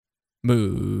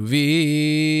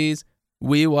Movies.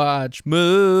 We watch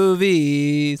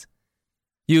movies.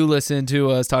 You listen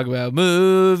to us talk about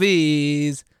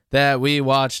movies that we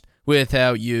watched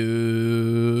without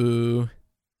you.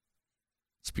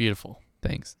 It's beautiful.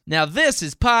 Thanks. Now this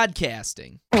is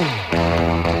podcasting.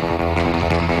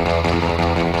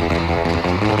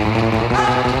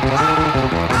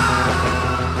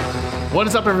 What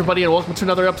is up, everybody, and welcome to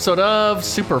another episode of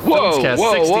Super Filmscast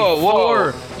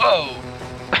 64. Whoa.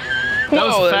 That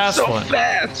was a fast so one.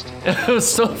 Fast. It was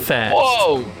so fast.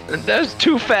 Whoa, that's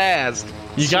too fast.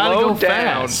 You gotta go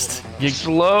down. fast.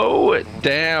 Slow it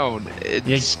down.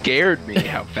 It scared me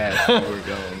how fast you were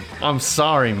going. I'm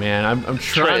sorry, man. I'm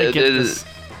trying to get this.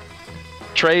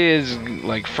 Trey is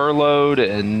like furloughed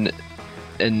and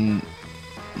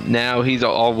now he's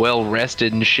all well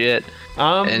rested and shit.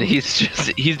 And he's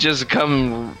just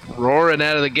come roaring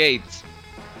out of the gates.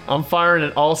 I'm firing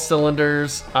at all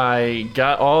cylinders. I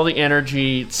got all the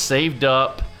energy saved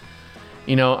up.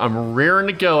 You know, I'm rearing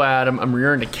to go at him. I'm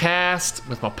rearing to cast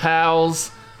with my pals.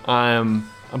 I've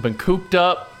been cooped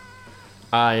up.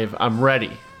 I'm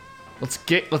ready. Let's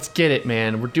get it,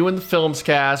 man. We're doing the films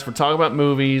cast. We're talking about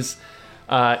movies.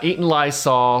 Eating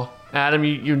Lysol. Adam,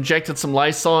 you injected some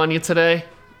Lysol on you today?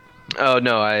 Oh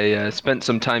no, I spent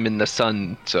some time in the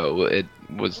sun, so it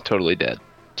was totally dead.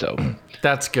 So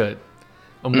that's good.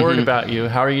 I'm worried about you.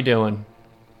 How are you doing?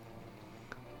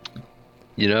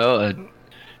 You know,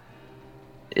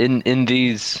 in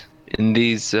these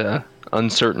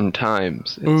uncertain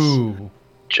times,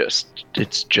 it's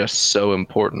just so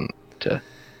important to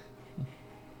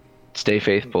stay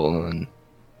faithful and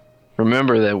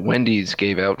remember that Wendy's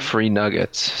gave out free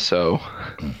nuggets. So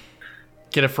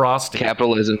get a Frosty.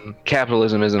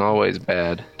 Capitalism isn't always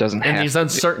bad. Doesn't have in these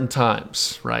uncertain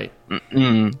times, right?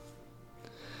 Mm-mm.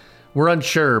 We're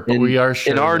unsure, but we are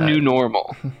sure. In our new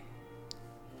normal.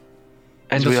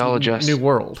 As we all adjust. New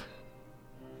world.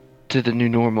 To the new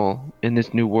normal. In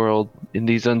this new world. In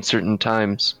these uncertain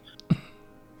times.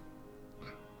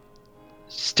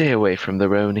 Stay away from the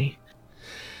Roni.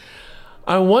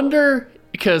 I wonder,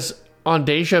 because on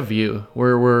Deja Vu,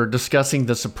 where we're discussing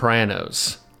The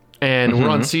Sopranos, and we're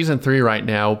on season 3 right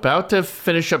now, about to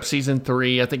finish up season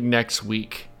 3, I think next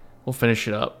week. We'll finish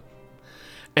it up.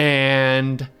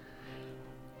 And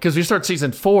because we start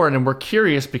season 4, and then we're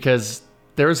curious because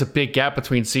there was a big gap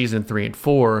between season 3 and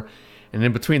 4, and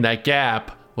in between that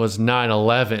gap was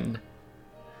 9/11,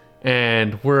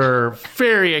 and we're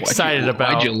very excited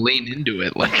about. Why'd you lean into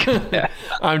it like that?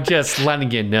 I'm just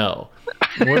letting you know.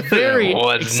 We're very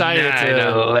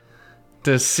excited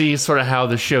to see sort of how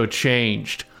the show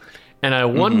changed, and I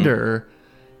wonder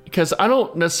because I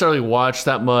don't necessarily watch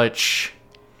that much.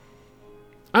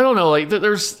 I don't know, like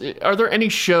are there any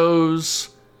shows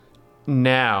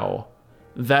now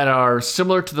that are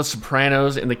similar to The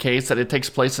Sopranos in the case that it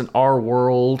takes place in our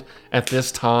world at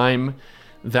this time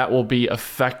that will be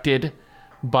affected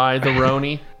by the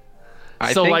Roni?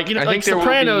 I think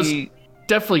Sopranos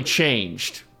definitely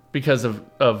changed because of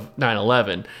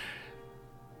 9/11.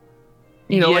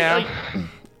 You know, like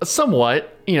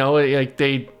somewhat, you know, like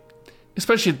they,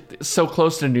 especially so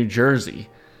close to New Jersey.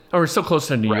 Or so close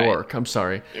to New York. I'm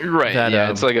sorry. Right.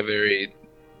 It's like a very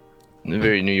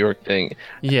New York thing.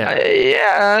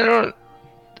 Yeah.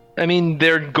 I mean,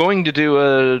 they're going to do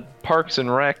a Parks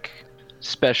and Rec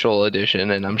special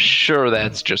edition, and I'm sure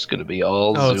that's just going to be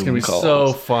all Zoom calls. It's going to be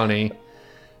so funny.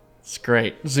 It's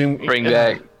great. Zoom. Bring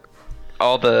back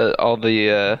all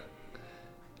the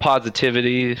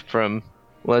positivity from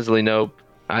Leslie Knope.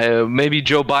 Maybe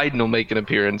Joe Biden will make an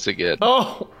appearance again.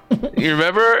 Oh. You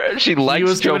remember? She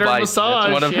likes Joe Biden. That's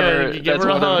one of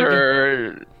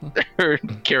her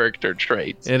character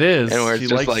traits. It is. And where it's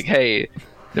just like, hey,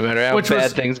 no matter how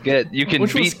bad things get, you can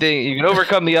you can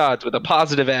overcome the odds with a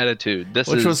positive attitude.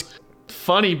 Which was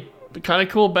funny, kind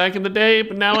of cool back in the day,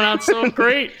 but now not so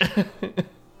great.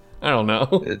 I don't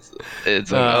know. It's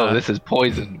like, this has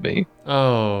poisoned me.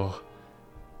 Oh.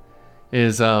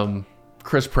 Is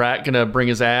Chris Pratt gonna bring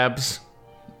his abs?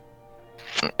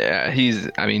 Yeah, he's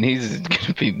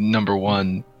gonna be number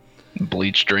one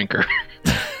bleach drinker.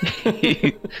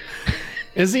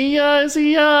 Is he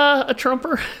a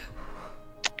Trumper?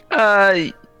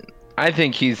 I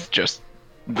think he's just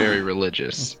very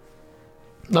religious.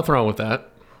 Nothing wrong with that.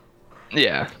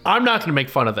 Yeah. I'm not gonna make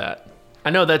fun of that.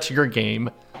 I know that's your game.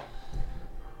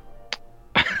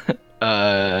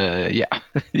 Yeah,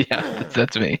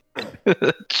 that's me.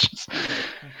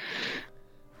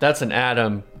 That's an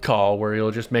Adam call where you'll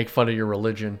just make fun of your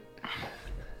religion.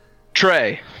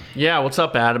 Trey. Yeah, what's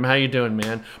up, Adam? How you doing,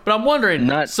 man? But I'm wondering,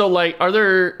 so like, are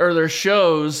there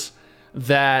shows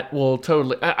that will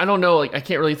totally. I don't know. Like, I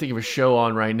can't really think of a show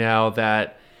on right now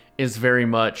that is very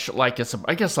much like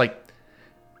I guess like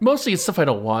mostly it's stuff I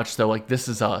don't watch though. Like This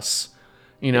Is Us,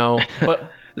 you know.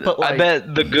 But like, I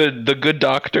bet the good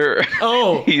doctor.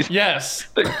 Oh, yes.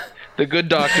 The good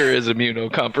doctor is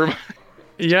immunocompromised.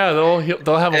 Yeah, they'll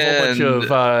have a whole bunch of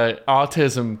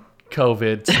autism,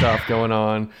 COVID stuff going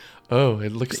on. Oh,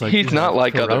 it looks like he's not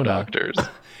like corona. other doctors.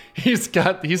 He's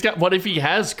got. What if he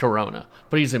has corona,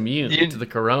 but he's immune to the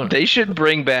corona? They should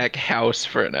bring back House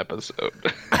for an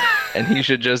episode, and he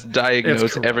should just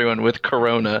diagnose everyone with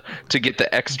corona to get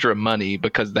the extra money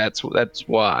because that's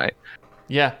why.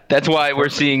 Yeah, that's why we're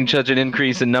seeing such an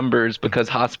increase in numbers because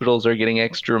hospitals are getting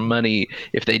extra money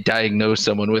if they diagnose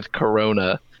someone with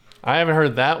corona. I haven't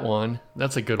heard that one.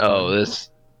 That's a good one. Oh, that's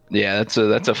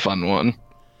a fun one.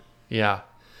 Yeah.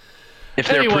 If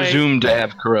they're presumed to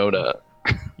have corona.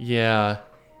 Yeah.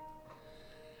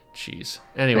 Jeez.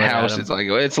 Anyway, House is like,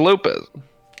 it's lupus.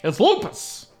 It's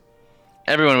lupus.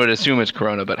 Everyone would assume it's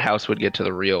corona, but House would get to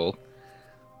the real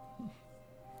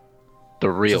it's a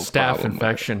staph problem.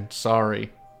 Infection.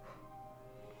 Sorry.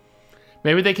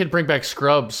 Maybe they could bring back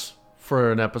Scrubs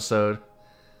for an episode.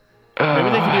 Maybe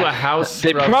they could do a House.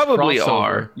 They probably crossover.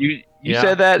 are. You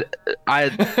said that.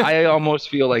 I almost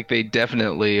feel like they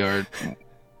definitely are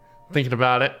thinking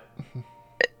about it.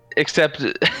 Except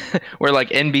where like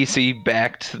NBC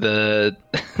backed the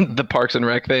Parks and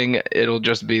Rec thing, it'll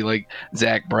just be like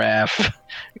Zach Braff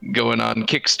going on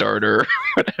Kickstarter or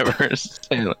whatever,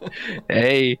 saying like,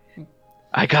 hey,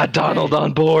 I got Donald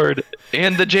on board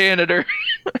and the janitor.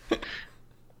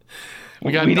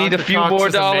 We need a few more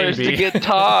dollars to get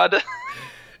Todd.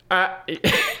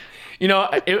 You know,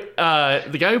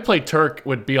 the guy who played Turk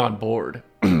would be on board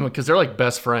because they're like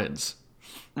best friends.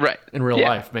 Right. In real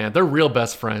life, man. They're real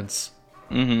best friends.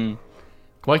 Mm-hmm.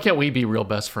 Why can't we be real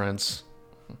best friends?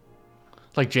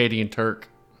 Like JD and Turk.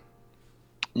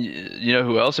 You know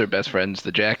who else are best friends?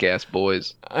 The Jackass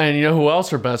boys. And you know who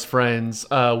else are best friends?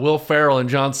 Will Ferrell and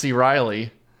John C.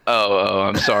 Reilly. Oh,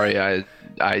 I'm sorry. I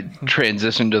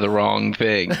transitioned to the wrong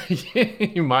thing.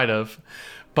 You might have.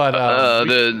 But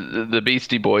the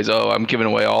Beastie Boys. Oh, I'm giving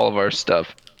away all of our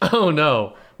stuff. Oh,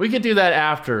 no. We could do that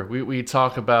after we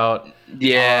talk about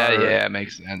yeah,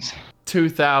 makes sense.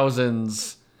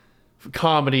 2000s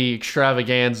comedy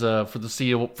extravaganza for the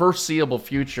foreseeable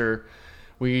future.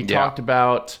 We talked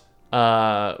about it's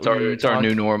our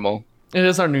new normal. It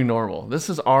is our new normal. This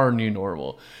is our new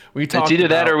normal. It's either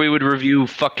that or we would review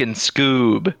fucking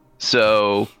Scoob.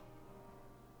 So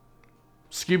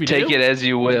Scooby-Doo? Take it as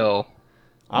you will.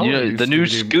 The new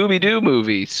Scooby-Doo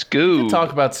movie, Scoob. We can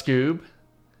talk about Scoob.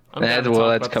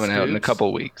 That's coming out in a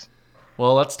couple weeks.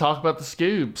 Well, let's talk about the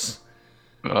Scoobs.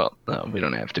 Well, no, we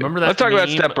don't have to. Remember that Let's talk about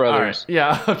Step Brothers. Right.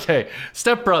 Yeah, okay.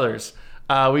 Step Brothers.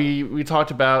 We talked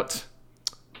about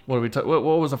what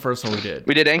was the first one we did?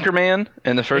 We did Anchorman,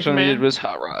 and the first one we did was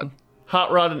Hot Rod.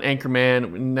 Hot Rod and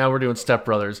Anchorman. Now we're doing Step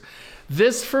Brothers.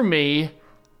 This for me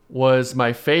was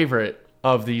my favorite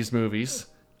of these movies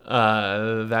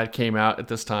that came out at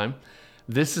this time.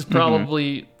 This is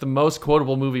probably the most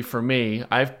quotable movie for me.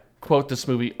 I quote this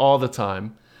movie all the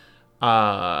time.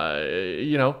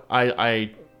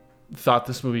 I thought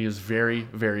this movie is very,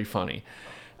 very funny.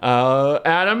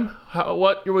 Adam,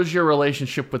 what was your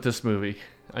relationship with this movie,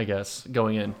 I guess,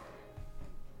 going in?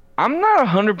 I'm not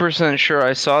 100% sure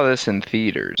I saw this in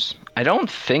theaters. I don't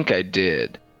think I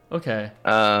did. Okay.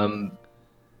 I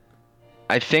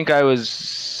think I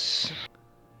was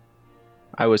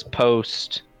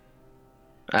post...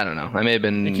 I don't know. I may have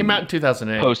been... It came out in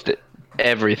 2008. Post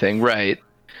everything, right.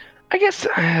 I guess,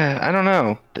 I don't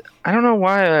know. I don't know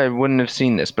why I wouldn't have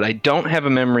seen this, but I don't have a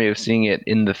memory of seeing it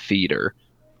in the theater.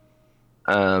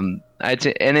 It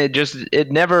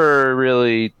never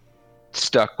really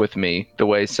stuck with me the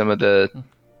way some of the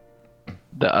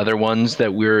other ones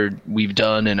that we've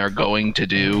done and are going to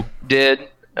do did.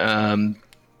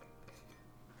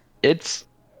 It's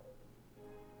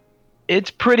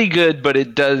pretty good, but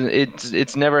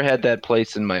it's never had that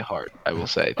place in my heart, I will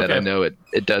say, that I know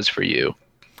it does for you.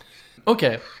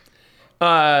 Okay.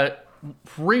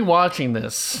 Rewatching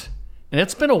this, and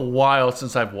it's been a while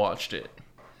since I've watched it.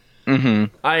 Mm-hmm.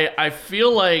 I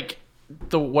feel like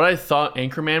what I thought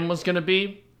Anchorman was going to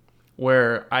be,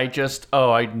 where I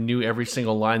knew every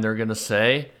single line they're going to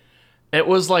say. It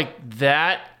was like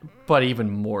that, but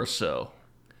even more so.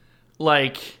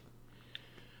 Like,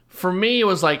 for me, it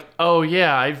was like, oh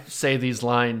yeah, I say these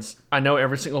lines. I know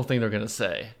every single thing they're going to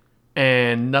say.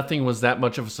 And nothing was that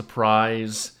much of a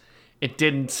surprise. It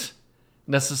didn't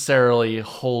necessarily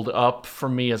hold up for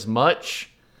me as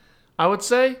much, I would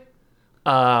say.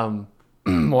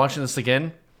 Watching this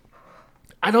again,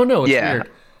 I don't know. It's weird.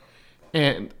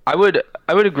 And I would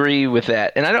agree with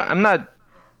that. And I'm not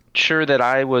sure that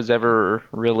I was ever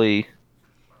really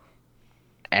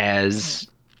as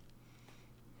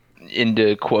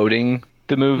into quoting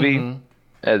the movie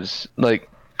as, like,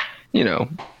 you know,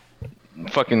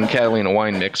 fucking Catalina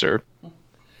wine mixer.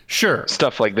 Sure.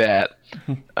 Stuff like that.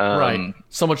 Right.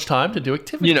 So much time to do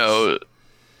activities. You know,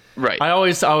 right. I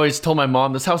always told my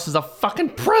mom, this house is a fucking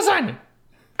prison.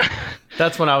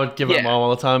 That's when I would give my mom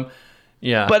all the time.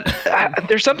 Yeah. But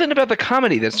there's something about the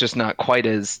comedy that's just not quite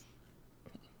as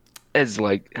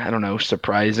like, I don't know,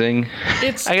 surprising.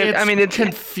 It's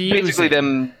confusing. Basically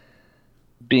them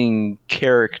being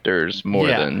characters more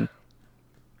than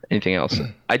anything else.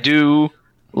 I do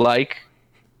like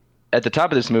at the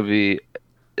top of this movie,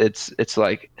 it's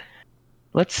like,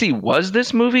 let's see, was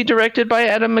this movie directed by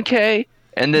Adam McKay?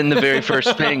 And then the very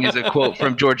first thing is a quote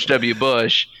from George W.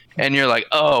 Bush. And you're like,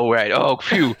 oh, right. Oh,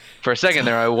 phew. For a second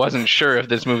there, I wasn't sure if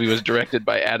this movie was directed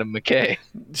by Adam McKay.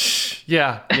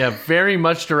 Yeah. Very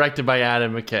much directed by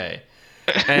Adam McKay.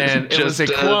 And it was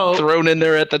just a quote thrown in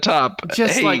there at the top.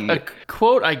 Just like a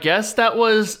quote, I guess that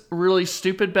was really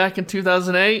stupid back in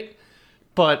 2008.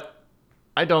 But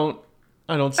I don't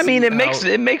see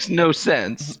it makes no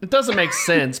sense. It doesn't make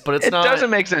sense, but it doesn't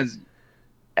make sense.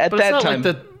 At that time,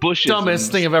 like the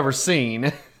dumbest thing I've ever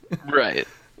seen. Right.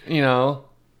 You know,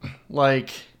 like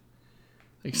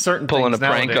certain pulling things a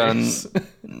prank nowadays.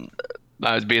 on.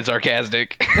 I was being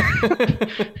sarcastic.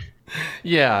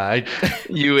 Yeah,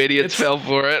 you idiots fell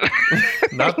for it.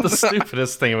 Not the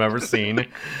stupidest thing I've ever seen.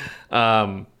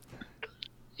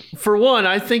 For one,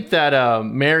 I think that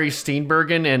Mary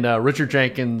Steenburgen and Richard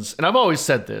Jenkins, and I've always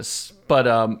said this,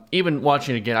 but even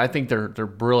watching it again, I think they're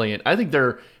brilliant. I think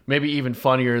they're maybe even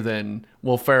funnier than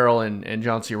Will Ferrell and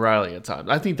John C. Reilly at times.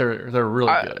 I think they're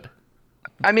really good.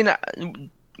 I mean,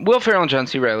 Will Ferrell and John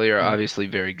C. Reilly are obviously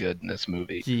very good in this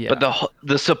movie. Yeah. But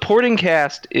the supporting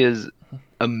cast is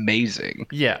amazing.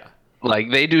 Yeah.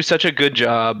 Like, they do such a good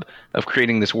job of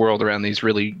creating this world around these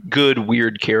really good,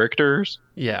 weird characters.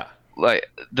 Yeah. Like,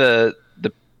 the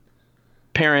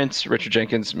parents, Richard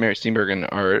Jenkins, Mary Steenburgen,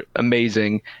 are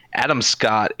amazing. Adam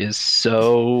Scott is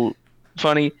so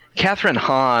funny. Catherine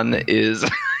Hahn is,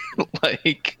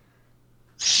 like,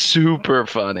 super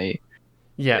funny.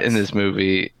 Yes. In this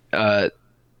movie.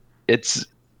 It's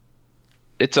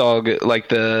all good. Like,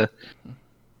 the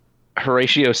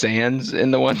Horatio Sands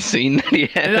in the one scene that he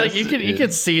has. And like you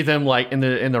could see them like in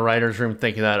the writers' room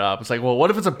thinking that up. It's like, well,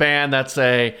 what if it's a band that's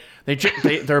they're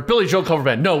a Billy Joel cover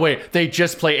band? No, wait, they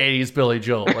just play 80s Billy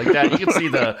Joel like that. You can see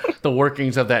the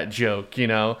workings of that joke, you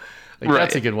know. Like, right.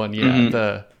 That's a good one. Yeah,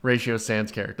 the Horatio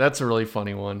Sands character. That's a really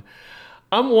funny one.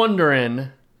 I'm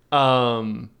wondering,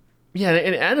 and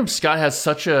Adam Scott has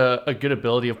such a good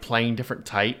ability of playing different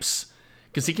types.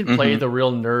 Because he can play the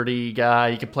real nerdy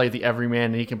guy, he can play the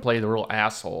everyman, and he can play the real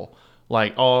asshole.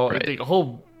 Like the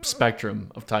whole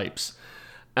spectrum of types.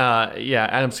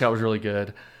 Adam Scott was really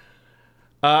good.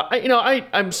 I'm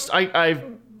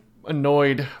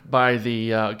annoyed by the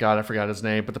God, I forgot his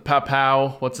name, but the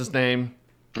Pow, what's his name?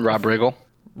 Rob Riggle.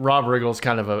 Rob Riggle's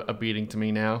kind of a beating to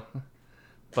me now,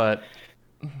 but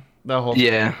the whole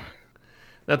thing,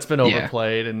 that's been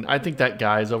overplayed, and I think that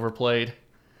guy's overplayed.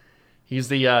 He's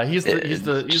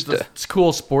the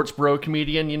cool sports bro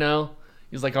comedian, you know.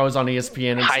 He's like always on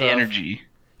ESPN and high stuff. Energy.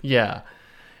 Yeah.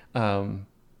 He'll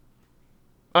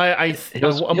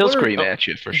scream at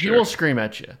you for sure. He will scream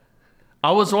at you.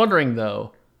 I was wondering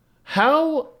though,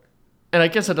 how, and I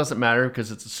guess it doesn't matter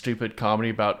because it's a stupid comedy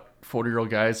about 40-year-old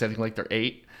guys acting like they're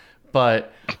 8.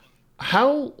 But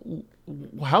how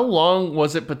long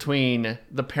was it between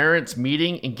the parents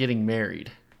meeting and getting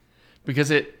married? Because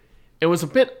it was a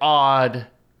bit odd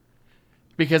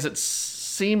because it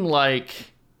seemed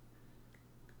like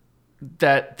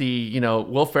that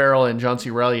Will Ferrell and John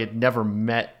C. Reilly had never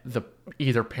met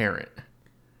either parent. It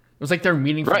was like they're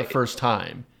meeting for the first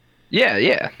time.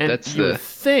 Yeah. And would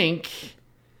think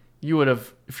you would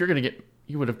have, if you're going to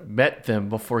you would have met them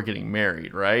before getting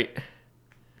married, right?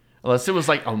 Unless it was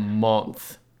like a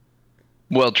month.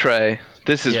 Well, Trey,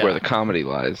 this is where the comedy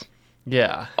lies.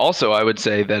 Yeah. Also, I would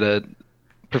say that a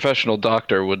professional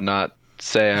doctor would not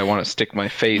say, I want to stick my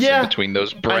face in between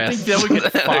those breasts. I think that would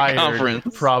get fired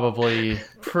probably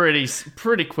pretty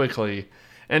quickly.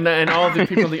 And all the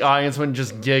people in the audience wouldn't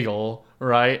just giggle,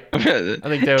 right? I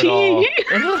think they would all,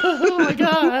 oh my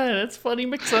God, that's funny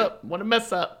mix up. Want to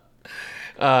mess up.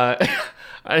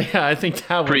 I think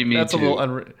that's a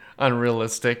little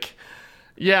unrealistic.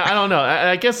 Yeah, I don't know.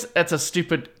 I guess that's a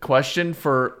stupid question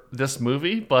for this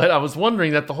movie, but I was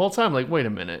wondering that the whole time, like, wait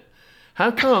a minute. How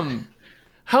come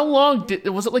how long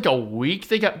was it? Like a week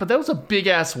they got, but that was a big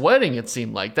ass wedding. It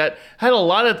seemed like that had a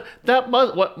lot of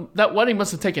that wedding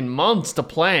must have taken months to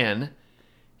plan.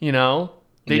 You know,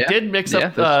 they did mix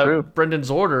up Brendan's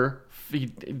order. He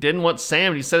didn't want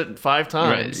Sam. He said it 5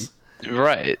 times.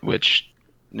 Right. Which,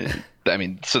 I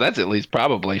mean, so that's at least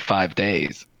probably 5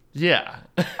 days. Yeah.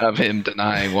 Of him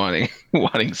denying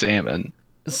wanting salmon.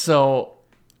 So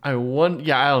I don't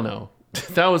know.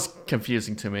 That was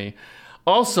confusing to me.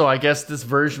 Also, I guess this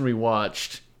version we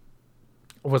watched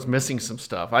was missing some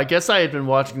stuff. I guess I had been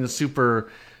watching the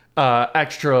super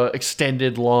extra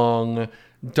extended long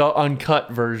uncut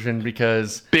version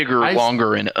because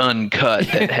longer and uncut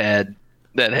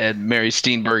that had Mary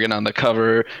Steenburgen on the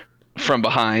cover from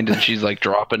behind, and she's like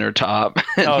dropping her top.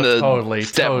 And totally.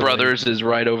 Step Brothers is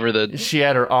right over the. She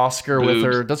had her Oscar boobs.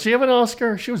 with her. Does she have an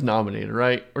Oscar? She was nominated,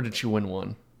 right? Or did she win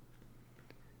one?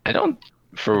 I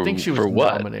think she was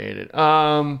nominated.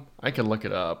 I can look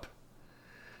it up.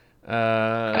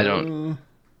 I don't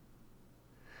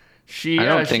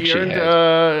think she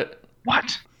earned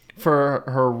what? For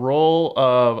her role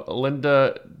of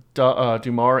Linda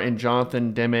Dumar and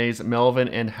Jonathan Deme's Melvin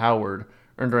and Howard,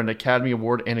 earned her an Academy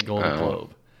Award and a Golden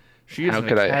Globe. How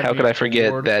could I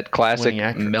forget that classic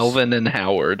Melvin and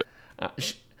Howard?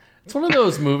 It's one of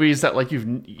those movies that like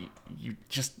you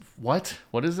just what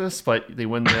is this? But they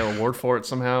win the award for it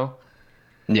somehow.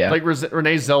 Yeah, like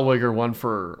Renee Zellweger won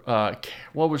for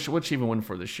what she even win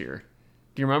for this year?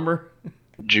 Do you remember?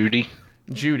 Judy.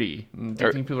 Do you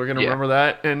think people are going to remember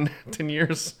that in 10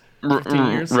 years?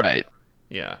 15 years? Right.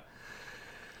 Yeah.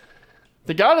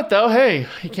 They got it, though. Hey,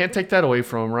 you can't take that away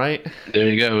from them, right? There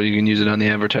you go. You can use it on the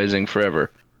advertising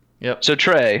forever. Yep. So,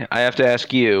 Trey, I have to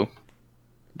ask you,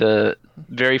 the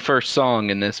very first song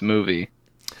in this movie,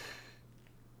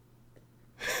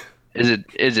 is it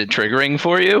triggering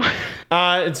for you?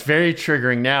 It's very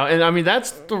triggering now. And, I mean,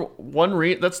 that's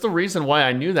the reason why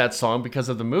I knew that song, because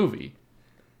of the movie.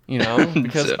 You know,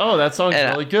 because that song's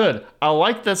really good. I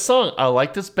like this song. I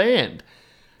like this band,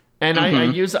 and I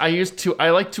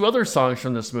like 2 other songs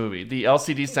from this movie: the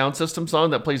LCD Sound System song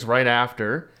that plays right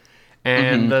after,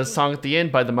 and the song at the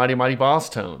end by the Mighty Mighty Boss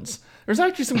Tones. There's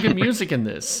actually some good music in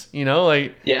this. You know,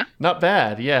 not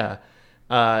bad. Yeah.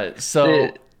 So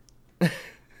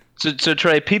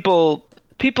Trey, people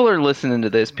are listening to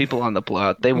this. People on the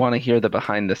plot, they want to hear the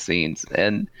behind the scenes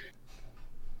and.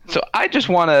 So I just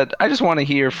want to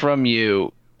hear from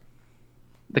you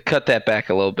the Cut That Back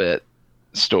a Little Bit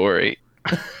story.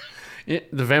 The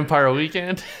Vampire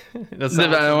Weekend?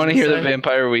 I want to hear the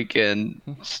Vampire Weekend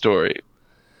story.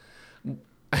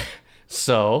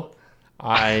 So,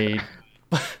 I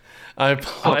oh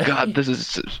God, this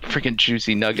is a freaking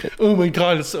juicy nugget. Oh my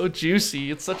God, it's so juicy.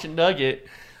 It's such a nugget.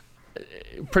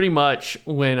 Pretty much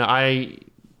when I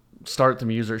start the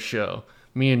Muser show,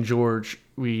 me and George,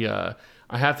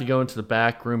 I have to go into the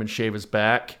back room and shave his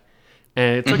back,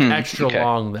 and it took extra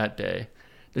long that day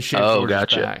to shave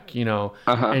George's back, you know.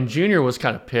 And Junior was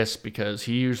kind of pissed because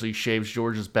he usually shaves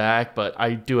George's back, but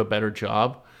I do a better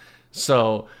job.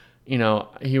 So, you know,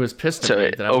 he was pissed at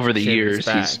me that I over the years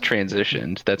he's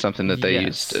transitioned. That's something that they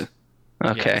used to.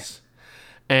 Okay. Yes.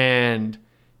 And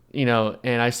you know,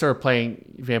 and I started playing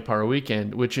Vampire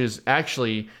Weekend, which is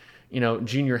actually, you know,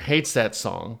 Junior hates that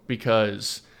song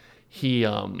because he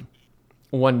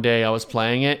one day I was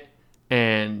playing it,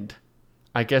 and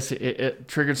I guess it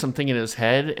triggered something in his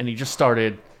head, and he just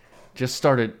started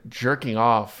jerking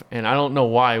off, and I don't know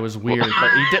why. It was weird,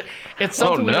 but he did. It's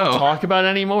something we don't talk about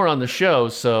anymore on the show,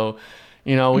 so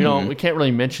you know we can't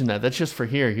really mention that. That's just for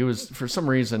here. He was, for some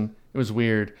reason, it was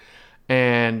weird.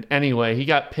 And anyway, he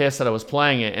got pissed that I was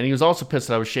playing it, and he was also pissed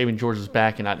that I was shaving George's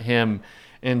back and not him,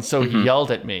 and so he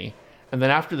yelled at me. And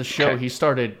then after the show, he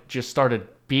started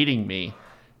beating me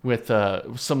with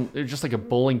just like a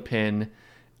bowling pin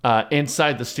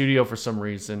inside the studio for some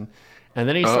reason. And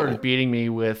then he started beating me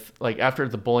with, like, after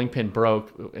the bowling pin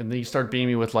broke, and then he started beating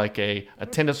me with like a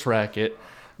tennis racket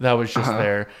that was just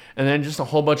there, and then just a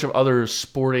whole bunch of other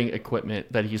sporting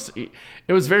equipment that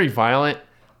it was very violent,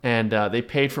 and they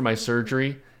paid for my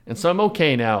surgery, and so I'm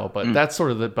okay now, but that's sort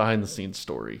of the behind the scenes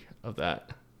story of that.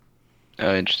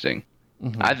 Oh, interesting.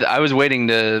 I was waiting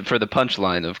for the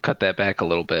punchline of Cut That Back a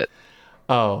Little Bit.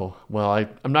 Oh, well,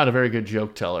 I'm not a very good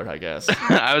joke teller, I guess.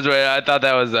 I thought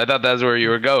that's where you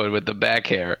were going with the back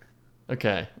hair.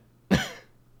 Okay.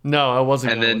 No, I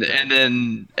wasn't.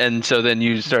 And so then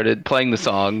you started playing the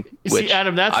song. See,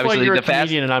 Adam, that's why you're a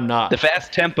comedian and I'm not. The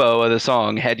fast tempo of the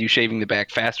song had you shaving the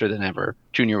back faster than ever.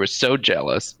 Junior was so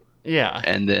jealous. Yeah.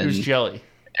 And then he was jelly.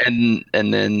 And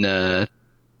then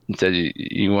he said,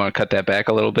 "You want to cut that back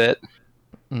a little bit?"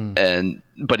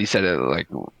 But he said it like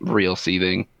real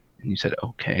seething, and you said,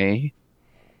 "Okay,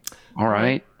 all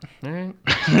right." All right.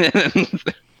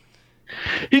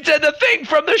 He said the thing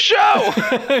from the show.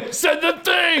 He said the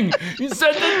thing. He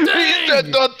said the thing. He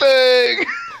said the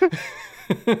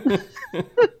thing.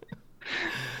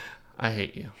 I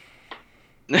hate you.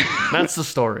 That's the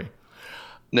story.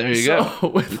 There you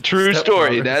go. True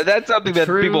story. That's something that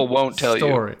people won't tell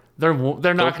you. They're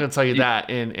not going to tell you that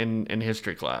in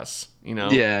history class. You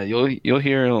know. Yeah, you'll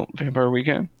hear Vampire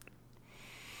Weekend.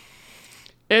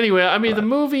 Anyway, I mean the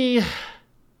movie.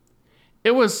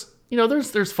 It was,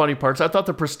 there's funny parts. I thought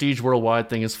the Prestige Worldwide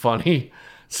thing is funny.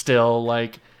 Still,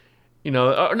 like,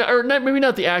 or not, maybe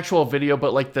not the actual video,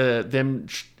 but like them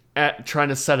trying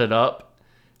to set it up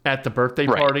at the birthday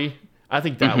party. I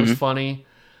think that was funny.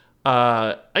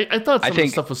 I thought some of the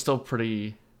stuff was still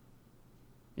pretty.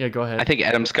 Yeah, go ahead. I think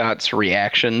Adam Scott's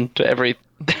reaction to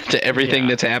everything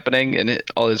that's happening and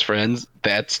all his friends.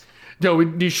 No, we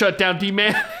need to shut down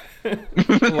D-Man. I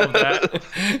love that.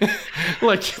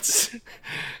 Like it's.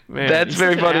 Man, that's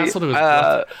very funny.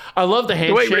 I love the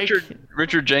handshake. The way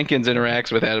Richard Jenkins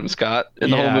interacts with Adam Scott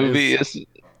in the whole movie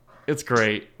it's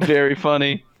great. Very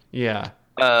funny. Yeah.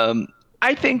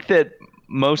 I think that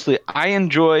mostly I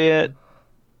enjoy it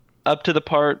up to the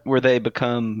part where they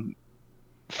become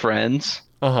friends.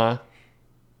 Uh-huh.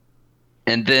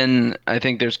 And then I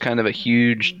think there's kind of a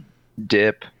huge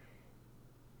dip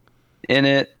in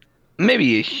it.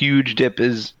 Maybe a huge dip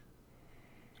is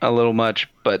a little much,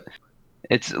 but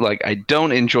it's like I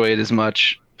don't enjoy it as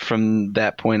much from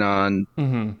that point on.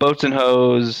 Mm-hmm. Boats and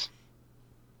Hose,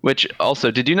 which also,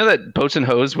 did you know that Boats and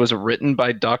Hose was written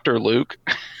by Dr. Luke?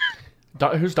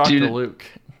 Who's Dr. Luke?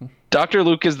 Dr.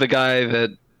 Luke is the guy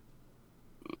that,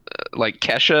 like,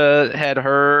 Kesha had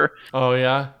her. Oh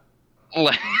yeah.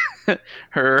 Like,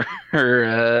 her.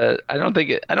 I don't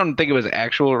think it was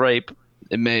actual rape.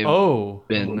 It may have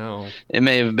been. Oh no. It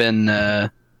may have been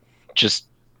just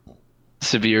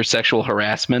severe sexual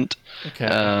harassment.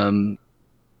 Okay.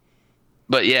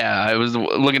 But yeah, I was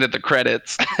looking at the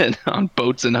credits and on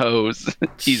Boats and Hose.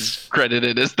 He's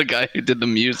credited as the guy who did the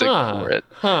music for it.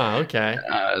 Okay.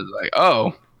 I was like,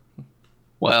 oh,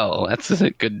 well, that's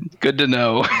good to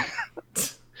know.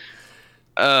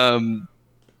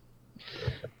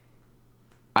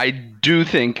 I do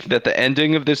think that the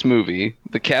ending of this movie,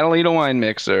 the Catalina Wine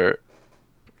Mixer,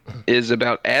 is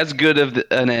about as good of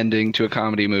an ending to a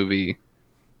comedy movie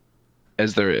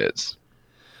as there is.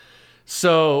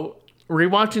 So,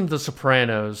 rewatching The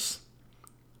Sopranos,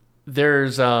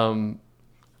 there's a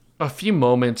few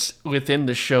moments within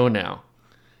the show now,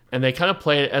 and they kind of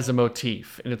play it as a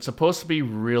motif, and it's supposed to be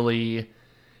really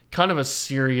kind of a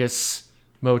serious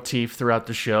motif throughout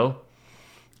the show,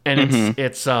 and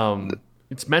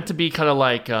it's meant to be kind of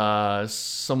like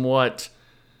somewhat.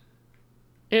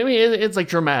 I mean, it's like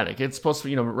dramatic. It's supposed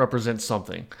to, represent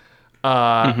something.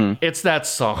 It's that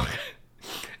song,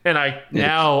 and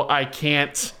I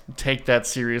can't take that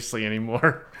seriously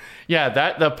anymore.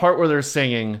 Yeah, the part where they're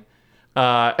singing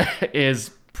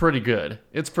is pretty good.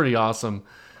 It's pretty awesome.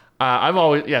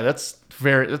 That's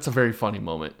a very funny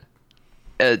moment.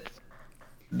 And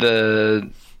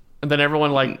then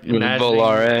everyone like imagining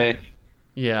Volare.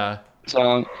 Yeah.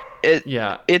 Song.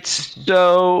 It's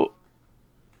so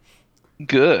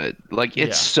good. Like,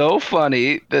 it's so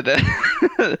funny that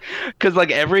because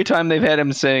like every time they've had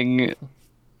him sing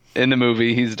in the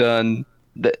movie he's done,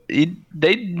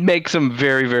 they make some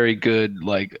very, very good,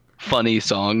 like, funny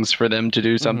songs for them to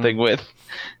do something with.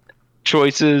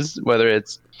 Choices, whether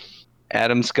it's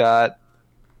Adam Scott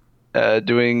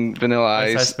doing Vanilla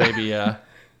Ice, Baby, yeah.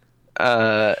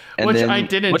 Which I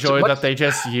did enjoy that they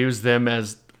just use them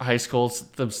as high schools,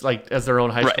 like as their own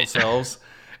high school selves,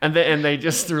 and they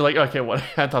just were like, okay, what?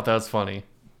 I thought that was funny.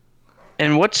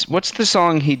 And what's the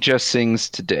song he just sings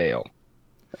to Dale?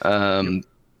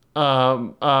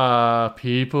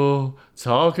 People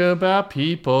talk about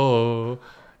people.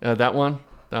 That one.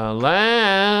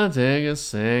 Land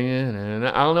singing, and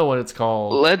I don't know what it's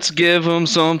called. Let's give them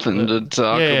something to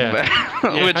talk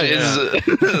about, which is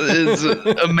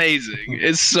amazing.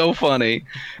 It's so funny,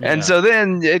 and so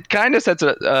then it kind of sets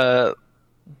a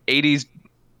 80s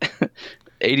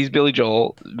Billy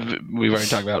Joel. We've already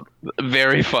talked about,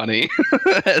 very funny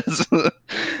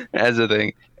as a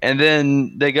thing, and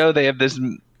then they have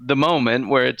the moment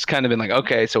where it's kind of been like,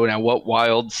 okay, so now what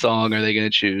wild song are they going to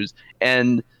choose?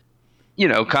 And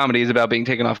comedy is about being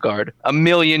taken off guard. A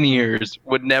million years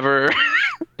would never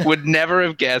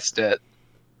have guessed it,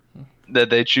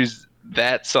 that they choose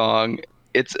that song.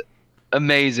 It's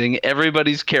amazing.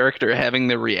 Everybody's character having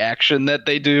the reaction that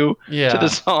they do to the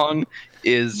song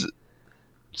is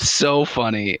so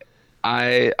funny.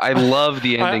 I love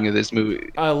the ending of this movie.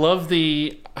 I love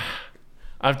the.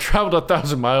 I've traveled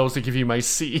 1,000 miles to give you my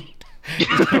seed.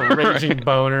 Raging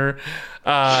boner.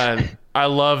 I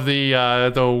love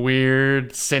the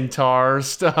weird centaur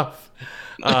stuff.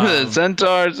 The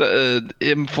centaurs,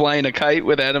 him flying a kite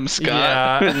with Adam Scott,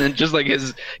 Yeah. and then just like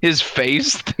his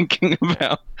face thinking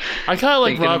about. I kind of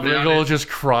like thinking Rob about Riggle it. just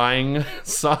crying,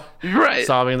 Right.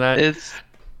 sobbing that. It's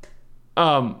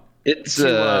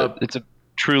it's a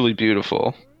truly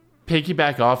beautiful.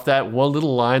 Piggyback off that one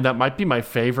little line that might be my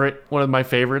favorite. One of my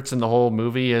favorites in the whole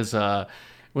movie is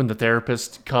when the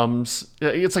therapist comes.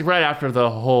 It's like right after the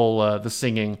whole the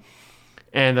singing,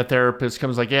 and the therapist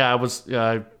comes like, "Yeah, I was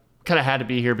kind of had to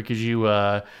be here because you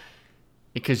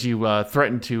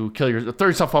threatened to throw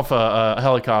yourself off a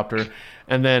helicopter,"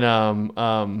 and then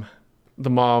the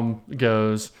mom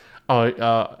goes,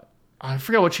 "Oh, I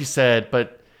forget what she said,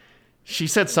 but." She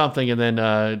said something, and then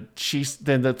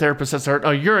then the therapist says to her, "Oh,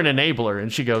 you're an enabler,"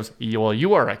 and she goes, "Well,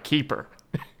 you are a keeper."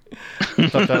 I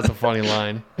thought that was a funny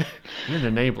line. You're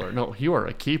an enabler. No, you are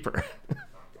a keeper.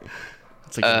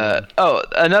 It's like,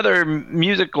 another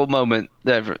musical moment.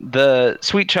 The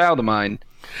Sweet Child of Mine.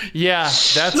 yeah,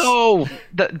 That's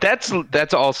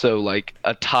also like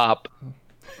a top,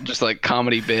 just like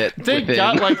comedy bit. they within.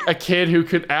 got like a kid who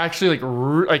could actually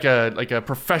like a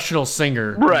professional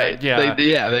singer. Right. Yeah.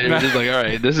 They were just like, all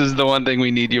right, this is the one thing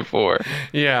we need you for.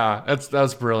 Yeah.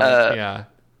 That's brilliant. Yeah.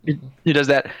 He does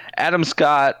that. Adam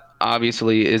Scott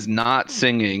obviously is not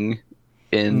singing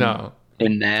in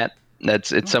that.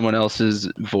 It's someone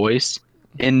else's voice.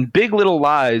 In Big Little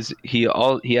Lies, he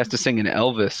has to sing an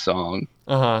Elvis song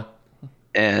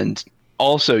and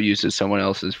also uses someone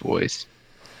else's voice.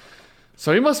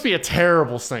 So he must be a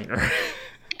terrible singer.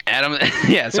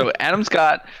 So Adam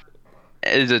Scott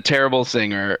is a terrible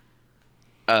singer.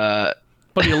 But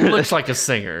he looks like a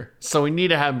singer, so we need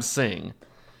to have him sing.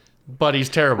 But he's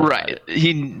terrible. Right.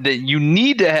 You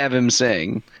need to have him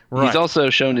sing. Right. He's also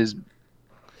shown his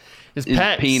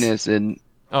penis in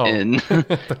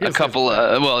a couple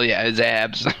of his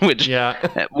abs, which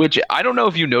I don't know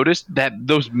if you noticed that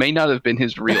those may not have been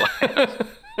his real abs.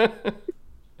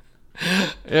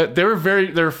 Yeah,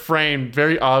 they're framed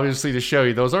very obviously to show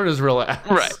you those aren't his real abs.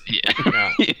 Right.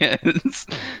 Yeah. Yes.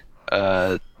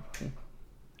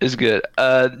 It's good.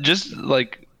 Just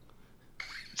like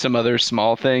some other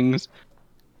small things.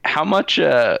 How much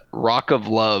Rock of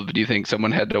Love do you think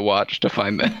someone had to watch to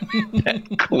find that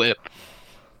clip?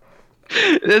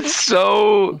 It's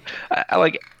so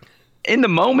like in the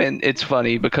moment it's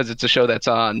funny because it's a show that's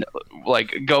on,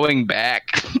 like going back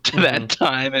to that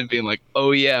time and being like,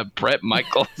 oh yeah, Bret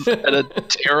Michaels had a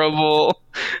terrible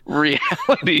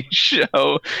reality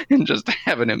show, and just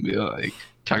having him be like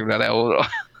talking about how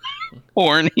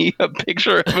horny a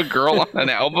picture of a girl on an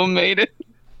album made it.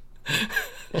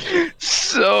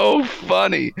 So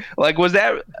funny. Like, was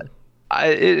that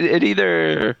it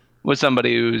either was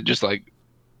somebody who just like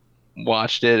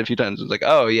watched it a few times and was like,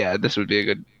 oh yeah, this would be a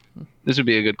good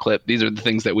clip. These are the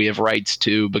things that we have rights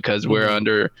to because we're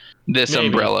under this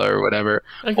umbrella or whatever.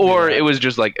 Or it was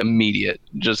just like immediate.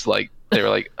 Just like they were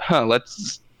like,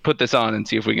 let's put this on and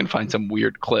see if we can find some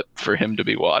weird clip for him to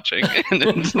be watching. And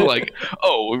then it's like,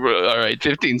 oh, all right,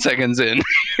 15 seconds in.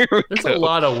 There's a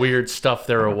lot of weird stuff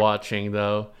they were watching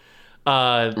though.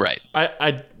 Right.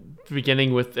 I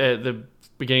beginning with the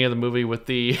beginning of the movie with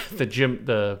the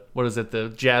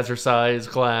jazzercise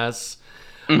class.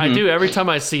 I do every time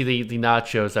I see the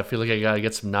nachos. I feel like I gotta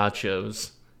get some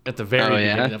nachos at the very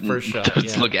beginning, the first shot.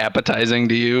 Those look appetizing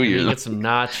to you. You get some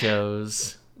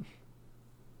nachos.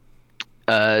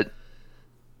 You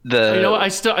know what? I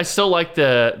still like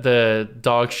the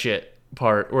dog shit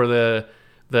part where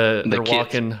they're kids.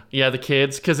 walking. Yeah, the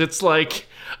kids, because it's like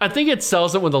I think it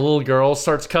sells it when the little girl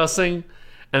starts cussing,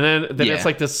 and then it's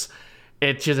like this.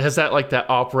 It just has that like that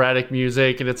operatic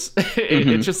music, and it's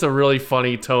it's just a really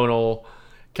funny tonal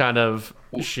kind of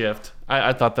shift.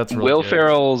 I thought that's really Will good.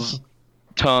 Ferrell's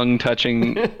tongue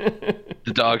touching the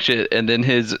dog shit, and then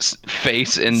his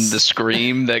face in the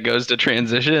scream that goes to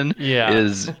transition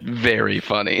is very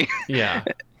funny. Yeah.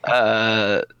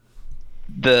 The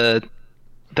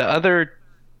other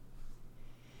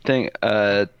thing,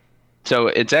 so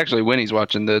it's actually when he's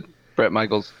watching the Bret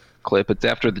Michaels clip. It's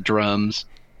after the drums,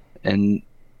 and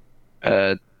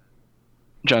John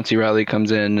C. Reilly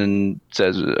comes in and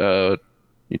says,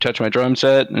 "You touch my drum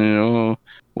set, and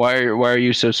why are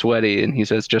you so sweaty?" And he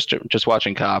says, "Just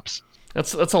watching Cops."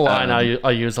 That's a line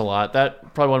I use a lot.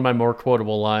 That probably one of my more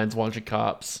quotable lines. Watching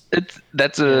Cops. It's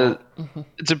a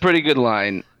pretty good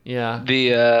line. Yeah.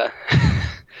 The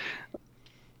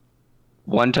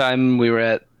one time we were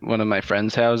at one of my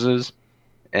friends' houses,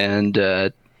 and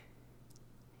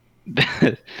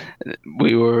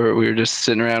we were just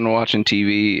sitting around watching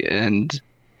TV, and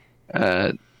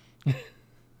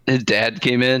his dad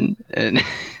came in, and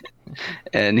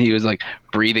and he was like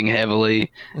breathing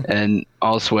heavily and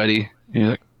all sweaty. He's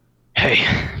like, "Hey,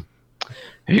 have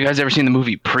you guys ever seen the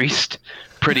movie Priest?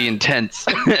 Pretty intense."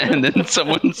 And then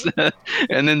someone said,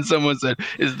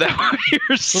 "Is that why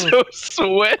you're so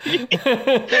sweaty?"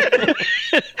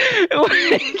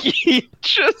 Like, he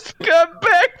just got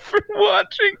back from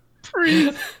watching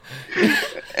Priest,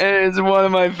 and it's one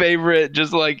of my favorite,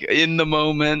 just like in the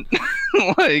moment,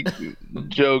 like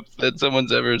jokes that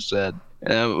someone's ever said.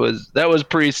 And that was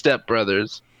Pre-Step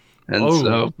Brothers, and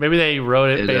so maybe they wrote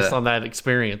it based on that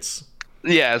experience.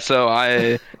 Yeah,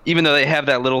 so even though they have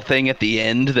that little thing at the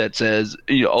end that says,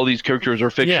 all these characters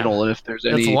are fictional, and if there's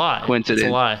any coincidence, it's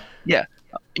a lie. Yeah,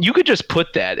 you could just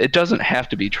put that. It doesn't have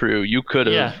to be true. You could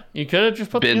have. Yeah, you could have just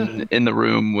been in the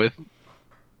room with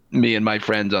me and my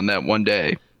friends on that one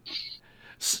day.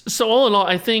 So all in all,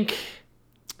 I think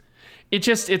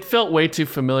it felt way too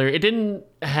familiar. It didn't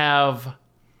have.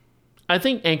 I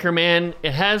think Anchorman,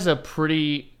 it has a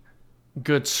pretty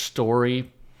good story,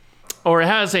 or it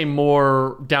has a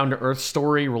more down to earth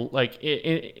story, like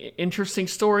interesting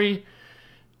story.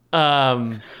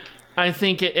 I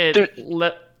think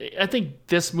I think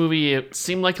this movie, it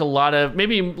seemed like a lot of,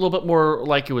 maybe a little bit more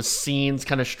like it was scenes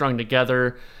kind of strung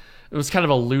together. It was kind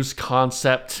of a loose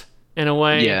concept in a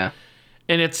way. Yeah.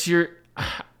 And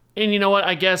and you know what?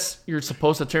 I guess you're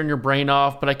supposed to turn your brain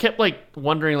off, but I kept like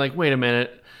wondering, like, wait a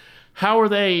minute, how are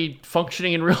they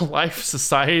functioning in real life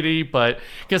society? But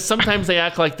because sometimes they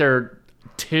act like they're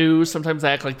 2, sometimes they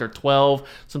act like they're 12,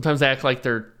 sometimes they act like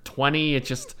they're 20. It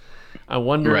just, I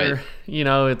wonder, right.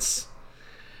 It's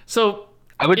so.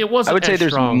 I would say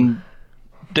strong.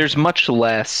 there's much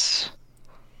less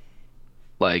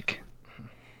like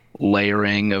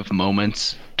layering of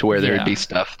moments to where there would be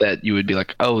stuff that you would be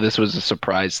like, oh, this was a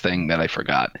surprise thing that I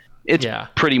forgot. It's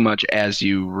pretty much as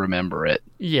you remember it.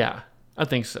 Yeah, I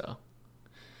think so.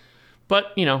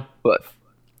 But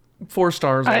 4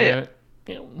 stars. I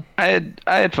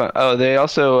had fun. Oh, they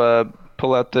also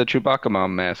pull out the Chewbacca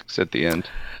mom masks at the end.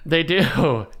 They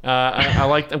do. I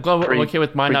like. I'm glad I'm okay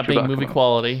with mine not being movie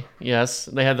quality. Yes,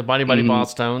 they had the Body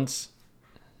Boss tones.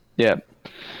 Yeah,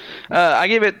 I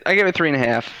gave it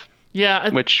 3.5. Yeah,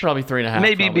 which probably 3.5.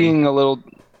 Maybe being a little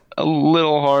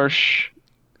harsh,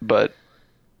 but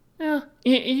yeah,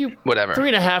 whatever.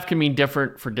 3.5 can mean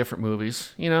different for different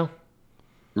movies.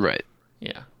 Right.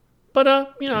 Yeah, but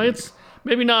it's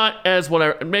maybe not as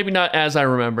I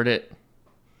remembered it.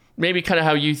 Maybe kind of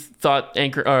how you thought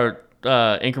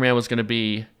Anchorman was going to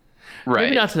be. Right.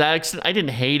 Maybe not to that extent. I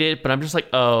didn't hate it, but I'm just like,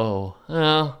 oh,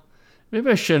 well, maybe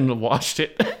I shouldn't have watched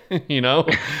it. Maybe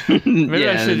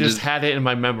I should have just had it in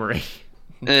my memory.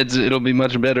 It'll be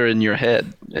much better in your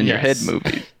head, your head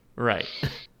movie. Right.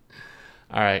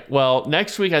 All right. Well,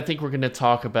 next week I think we're going to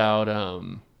talk about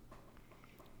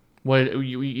what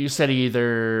you said,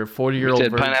 either 40-Year-Old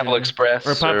Virgin, Pineapple Express,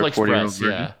 or Pineapple Express.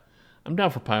 Virgin. Yeah, I'm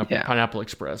down for Pineapple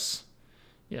Express.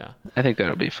 Yeah, I think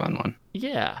that'll be a fun one.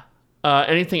 Yeah.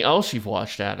 Anything else you've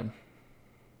watched, Adam?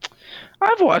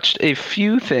 I've watched a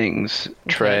few things,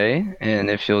 Trey, and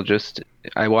if you'll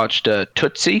I watched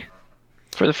Tootsie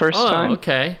for the first time. Oh,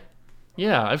 okay.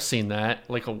 Yeah, I've seen that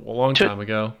like a long time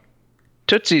ago.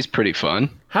 Tootsie's pretty fun.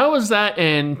 How was that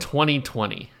in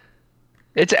 2020?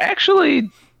 It's actually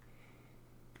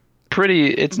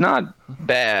it's not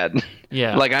bad.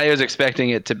 Yeah. Like, I was expecting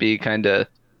it to be kind of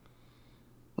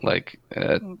like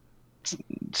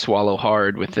swallow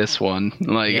hard with this one,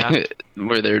 like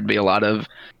where there'd be a lot of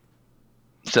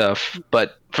stuff,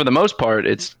 but for the most part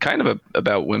it's kind of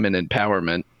about women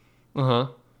empowerment.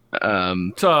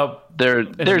 So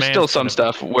there's still some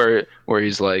stuff where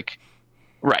he's like,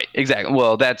 right, exactly.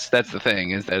 Well, that's the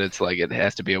thing, is that it's like it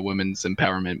has to be a women's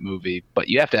empowerment movie, but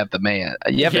you have to have the man.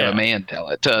 You have to have a man tell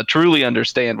it to truly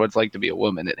understand what it's like to be a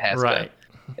woman. It has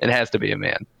to be a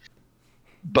man.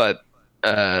 But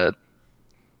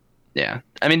yeah,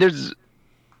 I mean, there's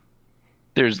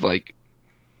like,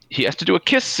 he has to do a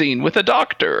kiss scene with a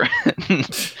doctor.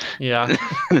 Yeah.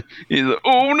 He's like,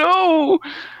 oh no.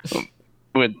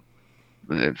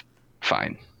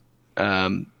 Fine.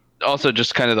 Also,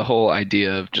 just kind of the whole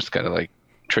idea of just kind of like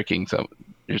tricking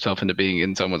yourself into being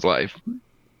in someone's life.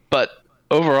 But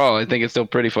overall, I think it's still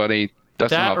pretty funny.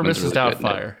 Dustin that or Hoffman's Mrs.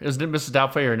 Doubtfire? Isn't it Mrs.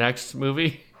 Doubtfire your next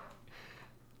movie?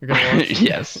 You're gonna watch?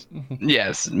 Yes,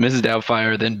 Mrs.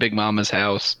 Doubtfire, then Big Mama's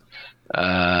House,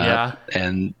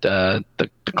 and the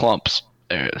Clumps.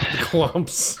 The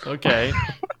Clumps, okay.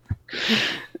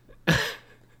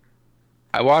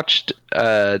 I watched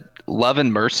Love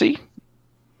and Mercy,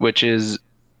 which is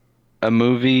a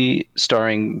movie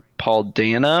starring Paul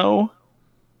Dano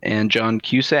and John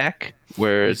Cusack,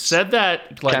 where You it's said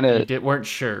that like weren't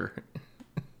sure.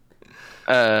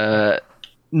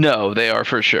 No, they are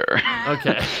for sure.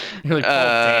 Okay. You're like, Paul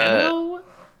Dano?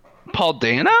 Paul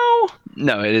Dano?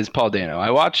 No, it is Paul Dano.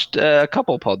 I watched a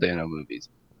couple Paul Dano movies.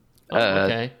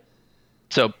 Okay.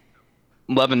 So,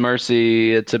 Love and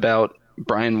Mercy, it's about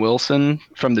Brian Wilson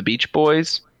from the Beach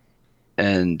Boys,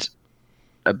 and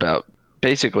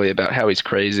basically about how he's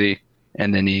crazy,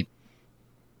 and then he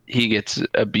gets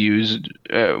abused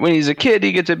when he's a kid.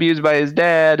 He gets abused by his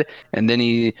dad, and then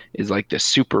he is like this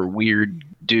super weird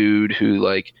dude who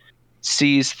like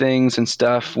sees things and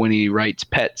stuff when he writes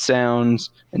pet sounds,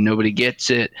 and nobody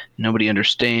gets it, nobody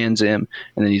understands him.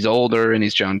 And then he's older, and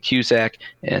he's John Cusack,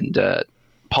 and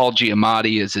Paul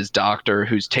Giamatti is his doctor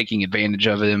who's taking advantage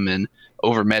of him and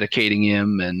over medicating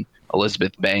him, and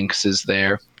Elizabeth Banks is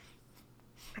there.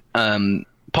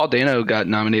 Paul Dano got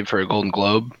nominated for a Golden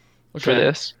Globe for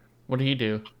this. What did he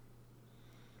do?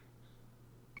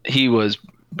 He was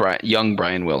young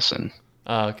Brian Wilson.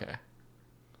 Oh, okay.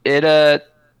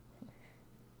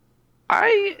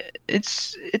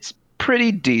 It's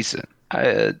pretty decent.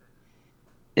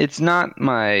 It's not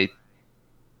my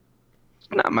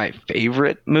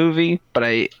favorite movie, but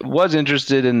I was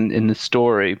interested in the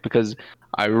story because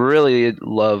I really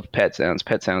love Pet Sounds.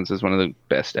 Pet Sounds is one of the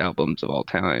best albums of all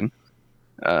time.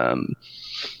 And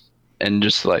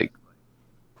just like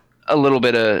a little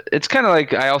bit of, it's kind of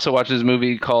like, I also watched this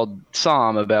movie called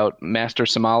Somm about master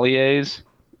sommeliers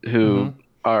who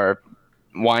are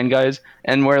wine guys,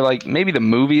 and where like maybe the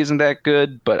movie isn't that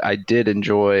good, but I did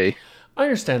enjoy. I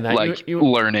understand that. Like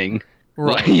learning,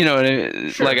 right? You know what I mean?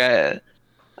 Sure. Like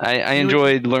I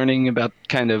enjoyed learning about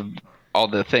kind of all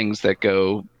the things that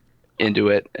go into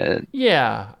it.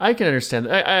 Yeah, I can understand.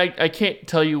 I can't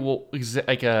tell you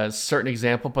like a certain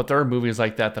example, but there are movies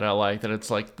like that I like. That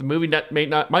it's like the movie might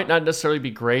not necessarily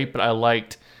be great, but I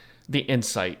liked the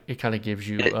insight it kind of gives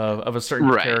you of a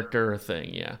certain character or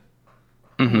thing. Yeah,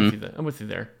 I'm with you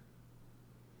there.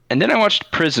 And then I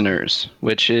watched Prisoners,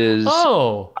 which is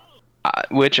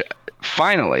which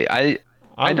finally I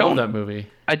love that movie.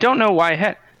 I don't know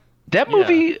why that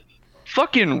movie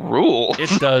fucking rules.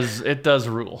 It does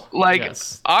rule. Like,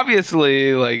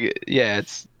 obviously, like, yeah,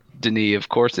 it's Denis, of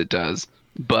course it does.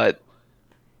 But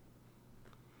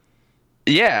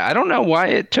yeah, I don't know why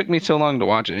it took me so long to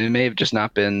watch it. It may have just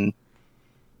not been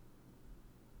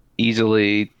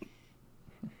easily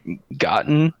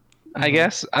gotten, I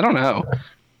guess. I don't know.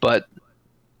 But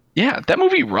yeah, that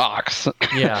movie rocks.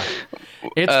 Yeah.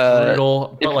 It's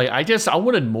brutal, but like I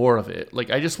wanted more of it.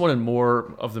 Like I just wanted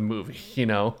more of the movie, you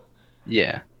know?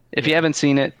 Yeah. If you haven't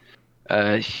seen it,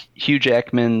 Hugh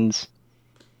Jackman's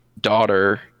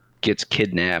daughter gets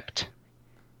kidnapped.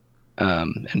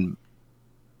 And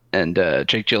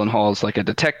Jake Gyllenhaal is like a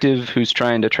detective who's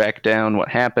trying to track down what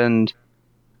happened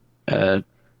to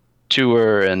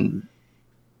her, and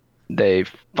they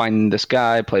find this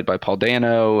guy played by Paul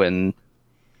Dano, and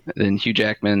then Hugh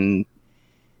Jackman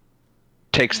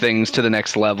takes things to the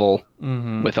next level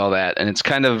with all that, and it's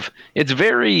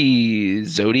very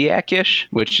Zodiac-ish,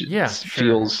 which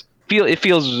feels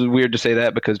weird to say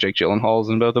that because Jake Gyllenhaal's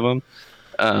in both of them.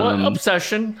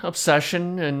 Obsession,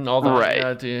 and all that.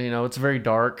 Right. It's a very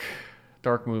dark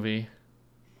movie.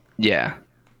 Yeah,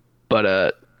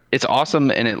 but it's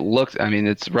awesome, and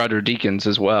it's Roger Deakins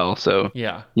as well. So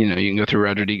yeah, you can go through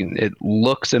Roger Deakins. It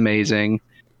looks amazing,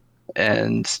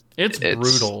 and it's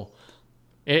brutal.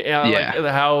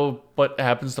 Like what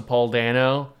happens to Paul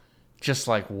Dano, just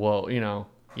like whoa,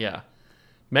 yeah.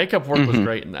 Makeup work was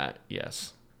great in that,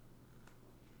 yes.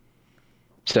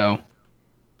 So,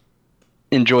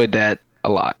 enjoyed that a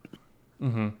lot.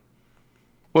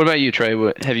 What about you, Trey?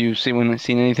 Have you seen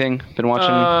anything? Been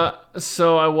watching?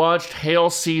 So I watched Hail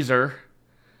Caesar.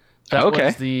 That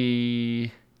was the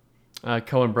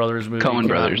Coen Brothers movie. Coen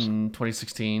Brothers in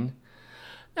 2016.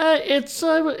 It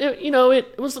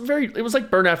was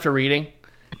like Burn After Reading.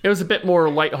 It was a bit more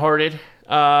lighthearted,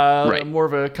 more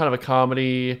of a kind of a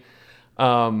comedy,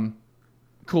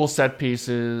 cool set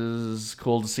pieces,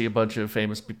 cool to see a bunch of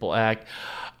famous people act.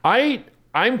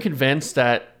 I'm convinced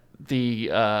that the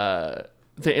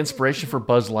inspiration for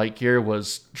Buzz Lightyear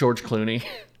was George Clooney.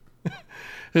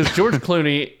 Because George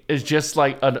Clooney is just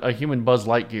like a human Buzz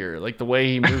Lightyear. Like the way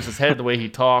he moves his head, the way he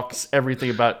talks, everything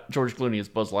about George Clooney is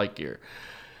Buzz Lightyear.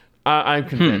 I'm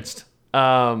convinced.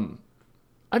 I'm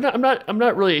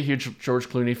not really a huge George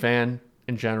Clooney fan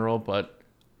in general, but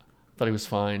I thought he was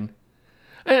fine.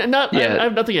 And I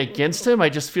have nothing against him. I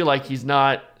just feel like he's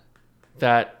not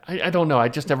that I don't know.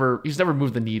 He's never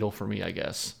moved the needle for me, I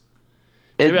guess.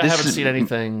 Maybe I haven't seen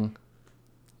anything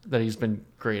that he's been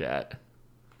great at.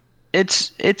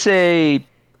 It's a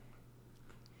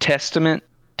testament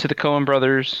to the Coen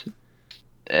brothers,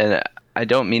 and I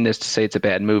don't mean this to say it's a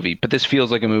bad movie, but this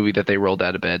feels like a movie that they rolled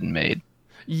out of bed and made.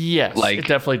 Yes, it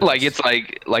definitely does. Like it's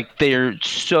like they're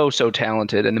so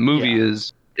talented, and the movie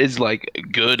is like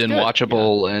good and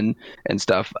watchable and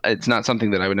stuff. It's not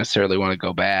something that I would necessarily want to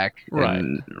go back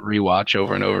and rewatch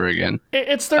over and over again.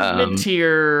 It's their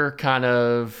mid-tier kind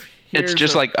of. It's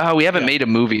just like, we haven't made a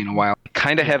movie in a while.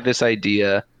 Kind of have this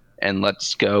idea, and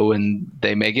let's go. And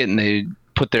they make it, and they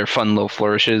put their fun little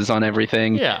flourishes on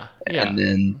everything. Yeah. And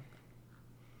then,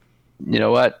 you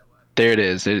know what? There it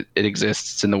is. It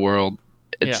exists in the world.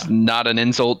 It's not an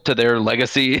insult to their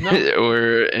legacy,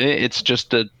 or it's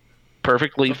just a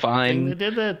perfectly fine. They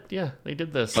did that. Yeah, they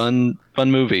did this fun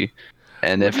movie.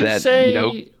 And if that,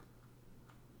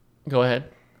 go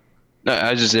ahead. No,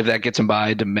 I was just, if that gets them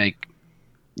by to make,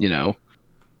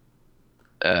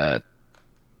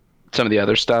 some of the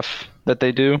other stuff that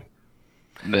they do,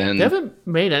 then they haven't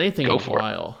made anything in a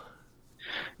while.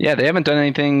 Yeah, they haven't done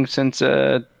anything since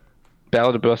Ballad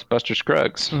of Buster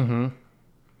Scruggs. Mm-hmm.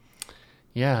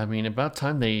 Yeah, I mean, about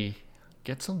time they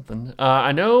get something.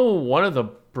 I know one of the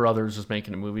brothers was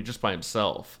making a movie just by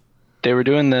himself. They were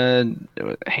doing the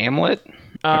Hamlet?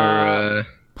 Not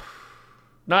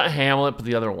Hamlet, but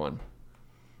the other one.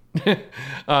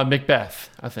 Macbeth,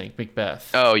 I think.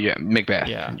 Macbeth. Oh, yeah, Macbeth.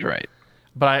 Yeah. You're right.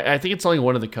 But I think it's only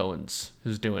one of the Coens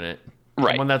who's doing it.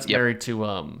 Right. The one that's married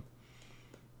to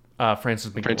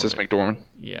Frances McDormand. Frances McDormand.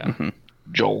 Yeah. Mm-hmm.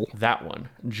 Joel. That one.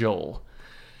 Joel.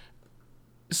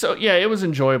 So, yeah, it was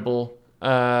enjoyable.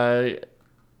 It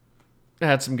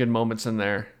had some good moments in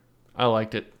there. I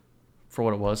liked it for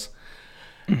what it was.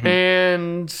 Mm-hmm.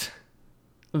 And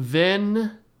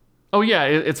then... Oh, yeah,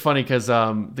 it's funny because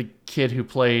the kid who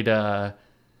played Han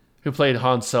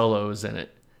Solo is in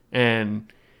it.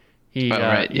 And... He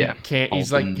can't.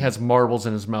 He's like has marbles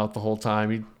in his mouth the whole time.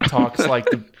 He talks like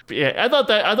the. Yeah, I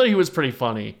thought he was pretty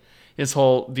funny. His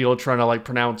whole deal trying to like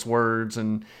pronounce words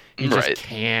and he just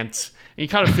can't. And you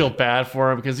kind of feel bad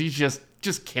for him because he just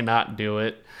cannot do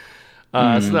it.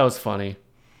 So that was funny.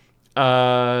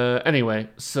 Anyway,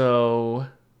 so.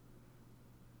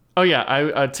 Oh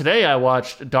yeah, today I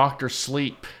watched Dr.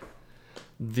 Sleep.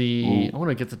 I want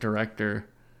to get the director.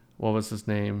 What was his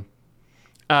name?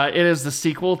 It is the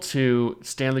sequel to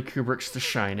Stanley Kubrick's The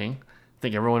Shining. I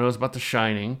think everyone knows about The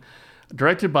Shining.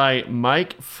 Directed by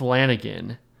Mike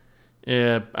Flanagan.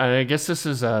 I guess this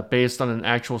is based on an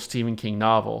actual Stephen King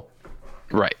novel.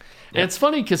 Right. And it's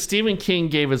funny because Stephen King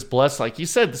gave his bless. Like, he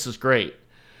said this is great.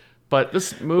 But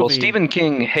this movie... Well, Stephen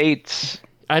King hates...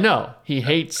 I know. He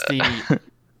hates the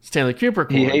Stanley Kubrick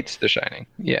one. He hates The Shining.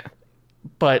 Yeah.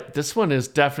 But this one is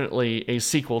definitely a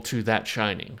sequel to that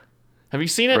Shining. Have you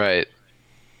seen it? Right.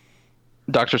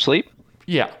 Dr. Sleep?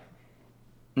 Yeah.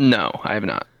 No, I have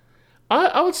not.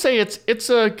 I would say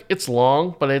it's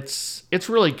long, but it's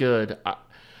really good.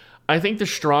 I think the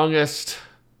strongest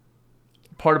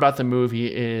part about the movie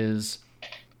is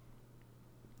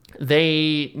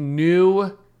they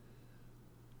knew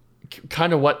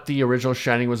kind of what the original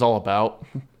Shining was all about.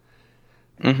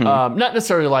 Mm-hmm. Not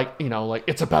necessarily like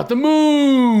it's about the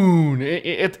moon.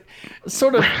 It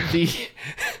sort of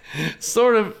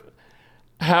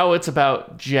how it's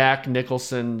about Jack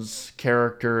Nicholson's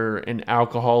character and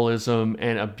alcoholism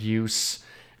and abuse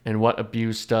and what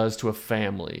abuse does to a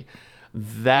family.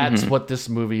 That's what this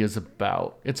movie is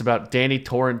about. It's about Danny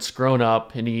Torrance grown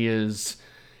up, and he's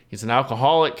an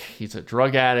alcoholic, he's a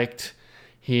drug addict,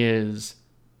 he is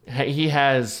a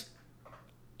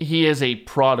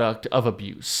product of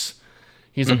abuse.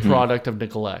 He's a product of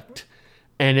neglect.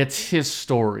 And it's his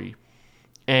story.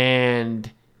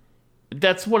 And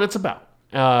that's what it's about.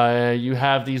 You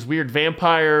have these weird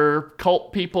vampire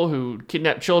cult people who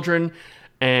kidnap children,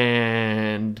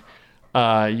 and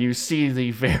you see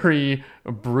the very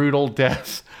brutal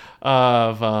death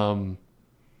of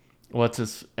what's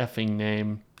his effing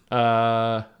name?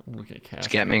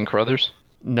 Scatman Crothers?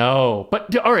 No,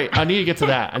 but all right, I need to get to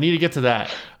that. You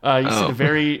see the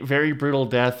very, very brutal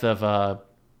death of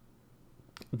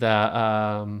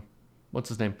what's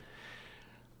his name?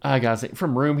 I got his name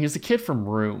from Room. He's the kid from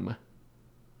Room.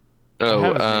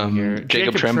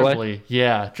 Jacob Tremblay?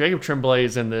 Yeah, Jacob Tremblay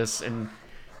is in this, and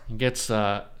he gets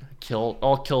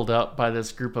killed up by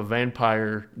this group of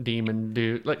vampire demon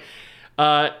dude. Like,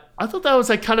 I thought that was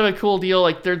like kind of a cool deal.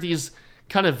 Like, they're these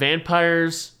kind of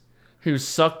vampires who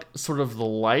suck sort of the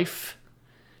life,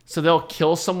 so they'll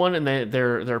kill someone, and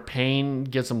their pain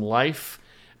gives them life,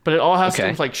 But it all has to do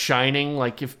with like shining.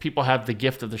 Like if people have the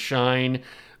gift of the shine,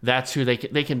 that's who they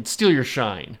can steal your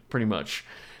shine pretty much.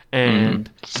 And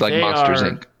it's like Monsters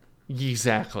Inc.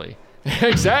 Exactly.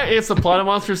 Exactly. It's the plot of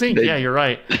Monsters Inc. Yeah, you're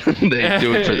right. They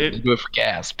do it for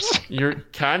gasps. You're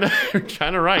kind of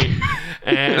right.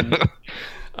 And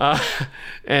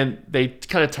and they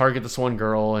kind of target this one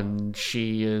girl, and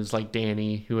she is like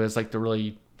Danny, who has like the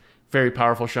really very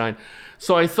powerful shine.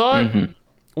 So I thought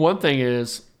one thing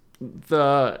is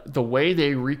the way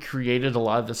they recreated a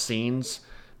lot of the scenes,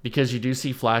 because you do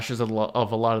see flashes of a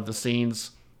lot of the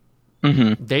scenes.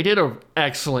 They did an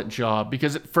excellent job,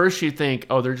 because at first you think,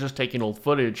 oh, they're just taking old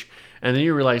footage, and then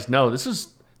you realize, no, this is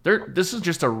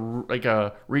just a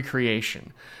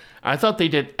recreation. I thought they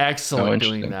did excellent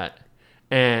doing that,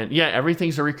 and yeah,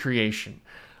 everything's a recreation.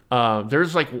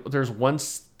 There's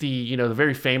once the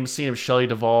very famous scene of Shelley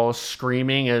Duvall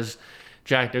screaming as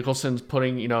Jack Nicholson's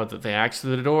putting the axe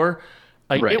through the door.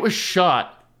 Like it was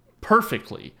shot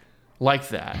perfectly like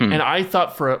that, and I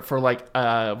thought for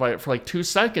like 2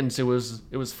 seconds it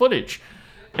was footage,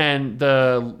 and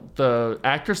the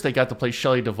actress they got to play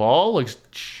Shelley Duvall looks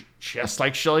just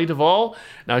like Shelley Duvall.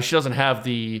 Now she doesn't have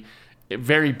the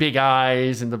very big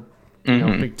eyes and the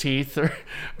big teeth,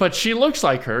 but she looks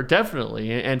like her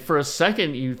definitely. And for a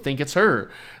second you think it's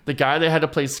her. The guy that had to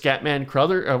play Scatman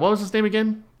Crothers, what was his name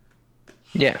again?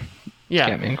 Yeah.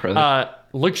 Scatman Crothers.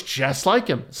 Looks just like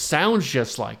him, sounds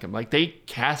just like him. Like they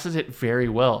casted it very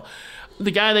well.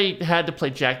 The guy they had to play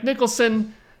Jack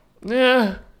Nicholson,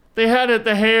 they had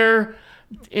the hair,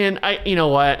 and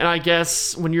I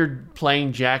guess when you're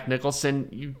playing Jack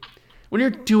Nicholson, when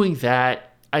you're doing that,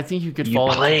 I think you could fall.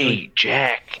 You play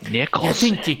Jack Nicholson. I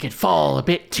think you could fall a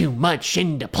bit too much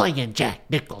into playing Jack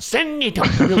Nicholson. You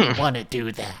don't really want to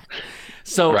do that.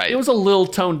 So it was a little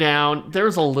toned down. There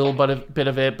was a little bit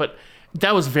of it, but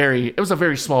it was a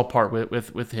very small part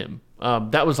with him.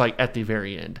 That was like at the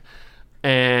very end.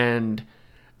 And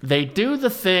they do the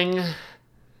thing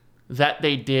that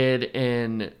they did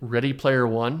in Ready Player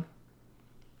One.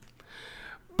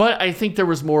 But I think there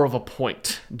was more of a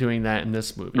point doing that in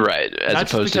this movie. Right,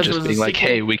 as opposed to just being like,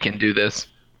 hey, we can do this.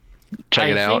 Check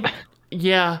it out.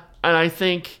 Yeah, and I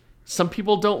think some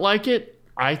people don't like it.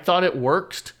 I thought it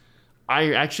worked.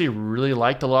 I actually really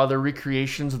liked a lot of the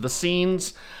recreations of the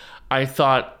scenes. I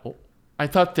thought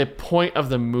the point of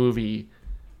the movie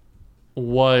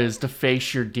was to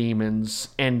face your demons,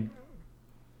 and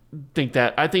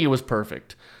I think it was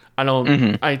perfect.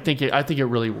 I think it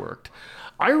really worked.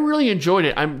 I really enjoyed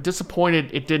it. I'm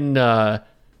disappointed it didn't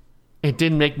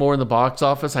make more in the box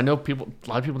office. I know a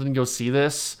lot of people didn't go see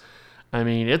this. I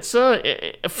mean, it's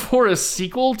for a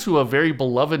sequel to a very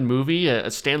beloved movie,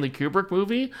 a Stanley Kubrick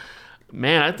movie.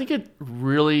 Man, I think it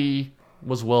really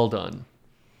was well done.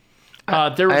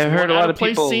 There was heard a lot of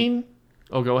people scene.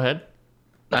 Oh, go ahead.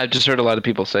 I've just heard a lot of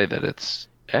people say that it's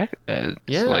pretty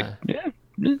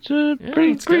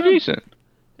decent.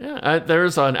 Yeah,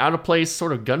 there's an out of place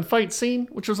sort of gunfight scene,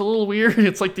 which was a little weird.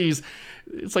 It's like these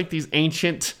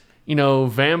ancient,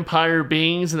 vampire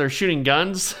beings, and they're shooting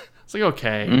guns. It's like,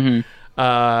 okay.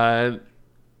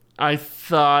 I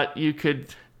thought you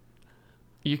could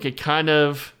kind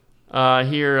of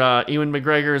hear Ewan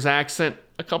McGregor's accent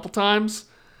a couple times.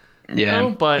 Yeah,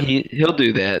 but he'll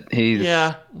do that.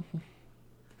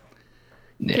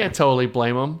 Can't totally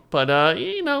blame him. But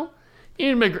Ewan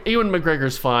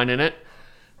McGregor's fine in it.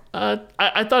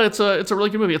 I thought it's a really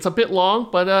good movie. It's a bit long,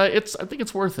 but I think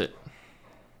it's worth it.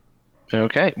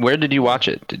 Okay, where did you watch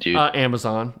it? Did you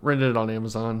Amazon? Rented it on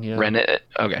Amazon. Yeah, rented it.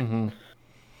 Okay.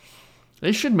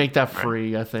 They should make that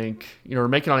free. I think or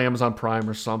make it on Amazon Prime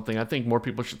or something. I think more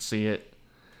people should see it.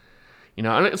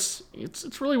 And it's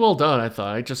really well done. I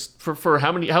thought. I just for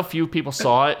how few people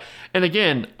saw it, and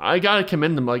again, I gotta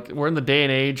commend them. Like we're in the day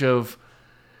and age of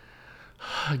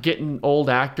getting old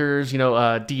actors,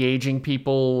 de-aging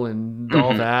people and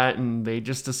all that, and they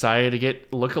just decided to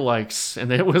get lookalikes,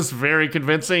 and it was very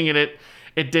convincing, and it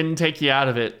didn't take you out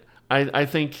of it. I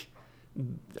think,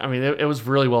 it was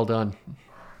really well done.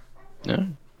 Yeah,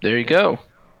 there you go.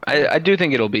 I do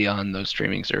think it'll be on those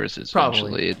streaming services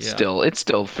eventually. It's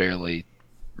still fairly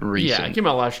recent. Yeah, it came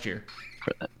out last year.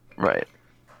 Right.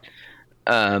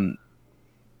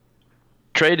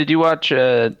 Trey, did you watch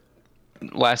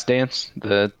Last Dance,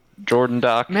 the Jordan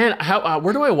doc? Man,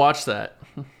 where do I watch that?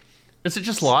 Is it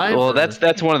just live? Well,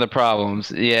 that's one of the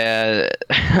problems. Yeah,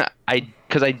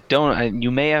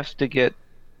 you may have to get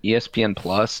ESPN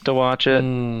Plus to watch it.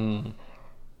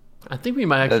 I think we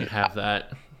might actually have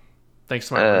that. Thanks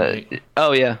to my roommate.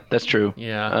 Oh yeah, that's true.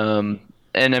 Yeah.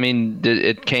 And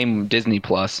it came Disney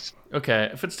Plus. Okay,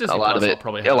 if it's Disney Plus, I'll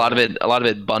probably have a lot of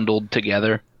it bundled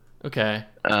together. Okay.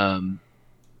 So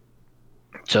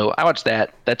I watched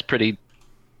that. That's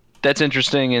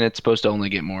interesting, and it's supposed to only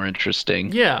get more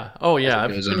interesting. Yeah. Oh yeah.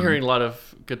 I've been hearing a lot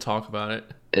of good talk about it.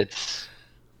 It's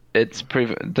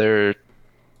pretty.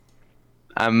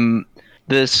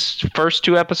 This first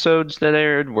 2 episodes that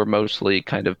aired were mostly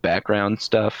kind of background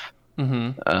stuff.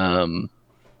 Mm-hmm.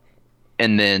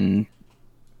 And then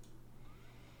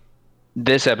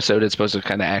this episode is supposed to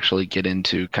kind of actually get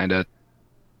into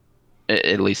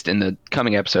at least in the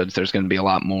coming episodes, there's going to be a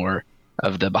lot more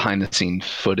of the behind the scene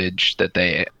footage that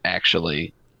they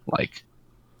actually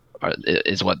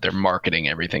is what they're marketing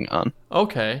everything on.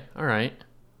 Okay. All right.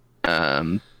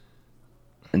 And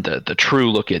the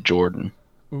true look at Jordan.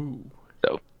 Ooh.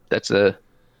 So that's another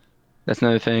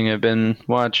thing I've been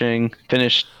watching.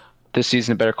 Finished this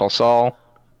season of Better Call Saul.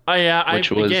 Oh yeah,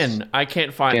 which was I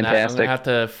can't find fantastic. that. I'm gonna have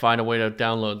to find a way to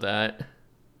download that.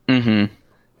 Mm-hmm.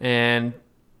 And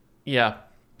yeah,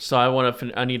 so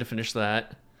I need to finish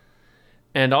that.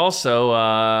 And also,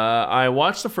 I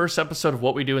watched the first episode of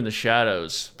What We Do in the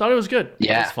Shadows. Thought it was good.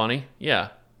 Yeah, it was funny. Yeah.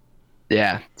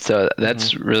 Yeah, so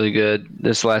that's really good.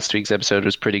 This last week's episode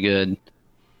was pretty good.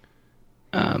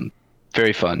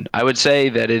 Very fun. I would say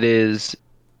that it is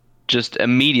just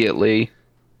immediately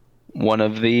one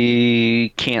of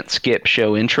the can't skip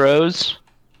show intros.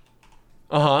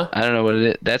 Uh-huh. I don't know what it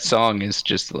is. That song is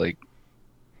just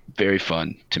very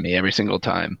fun to me every single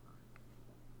time.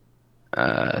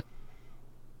 But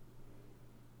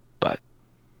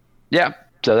yeah,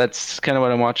 so that's kind of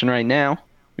what I'm watching right now.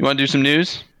 You want to do some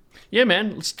news? Yeah,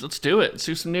 man. Let's do it. Let's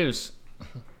do some news.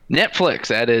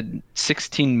 Netflix added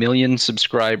 16 million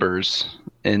subscribers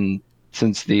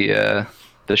since the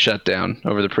shutdown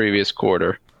over the previous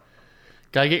quarter.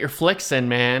 Gotta get your flicks in,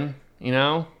 man. You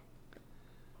know?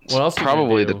 What else?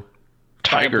 Probably the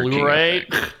Tiger King. Blu-ray?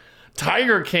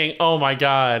 Tiger King. Oh my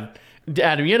God.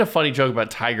 Adam, you had a funny joke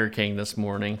about Tiger King this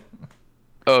morning.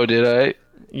 Oh, did I?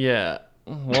 Yeah.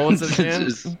 What was it again?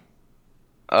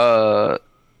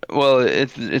 Well,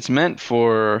 it's meant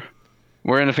for...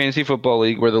 We're in a fantasy football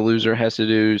league where the loser has to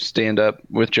do stand-up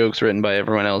with jokes written by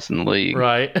everyone else in the league.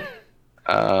 Right.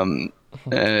 And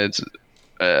it's...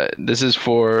 this is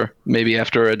for maybe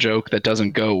after a joke that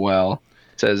doesn't go well.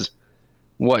 It says,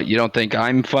 "What, you don't think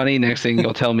I'm funny? Next thing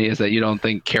you'll tell me is that you don't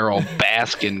think Carol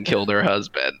Baskin killed her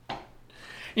husband."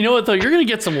 You know what, though? You're going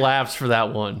to get some laughs for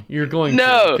that one. You're going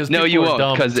to. No, you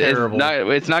won't, because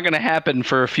it's not going to happen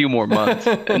for a few more months.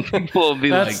 And people will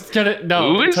be who is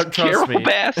Carol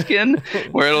Baskin?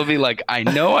 Where it'll be like, I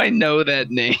know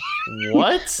that name.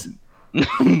 What?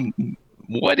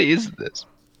 What is this?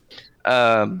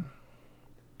 Yeah.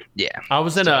 I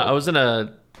was in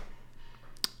a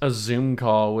Zoom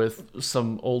call with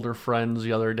some older friends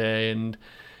the other day, and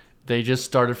they just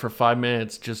started for 5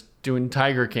 minutes just doing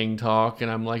Tiger King talk,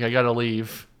 and I'm like, I gotta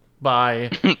leave.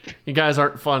 Bye. You guys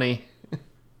aren't funny.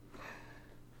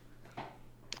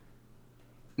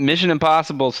 Mission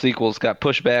Impossible sequels got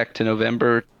pushed back to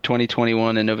November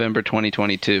 2021 and November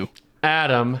 2022.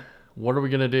 Adam, what are we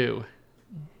gonna do?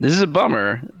 This is a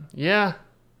bummer. Yeah.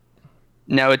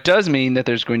 Now, it does mean that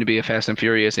there's going to be a Fast and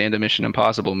Furious and a Mission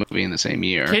Impossible movie in the same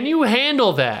year. Can you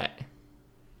handle that?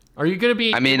 Are you going to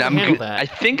be handle that? I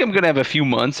think I'm going to have a few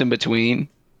months in between.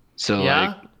 So,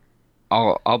 yeah?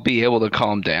 I'll be able to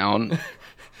calm down.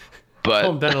 But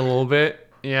calm down a little bit.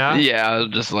 Yeah. Yeah, I'll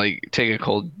just take a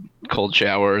cold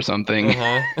shower or something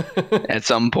at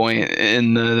some point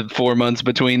in the 4 months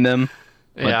between them.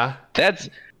 But yeah. That's...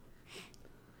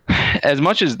 As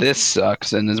much as this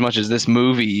sucks, and as much as this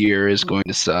movie year is going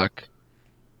to suck,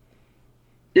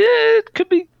 it could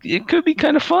be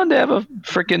kind of fun to have a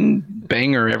freaking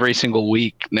banger every single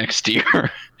week next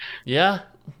year. Yeah,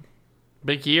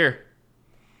 big year.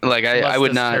 I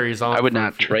would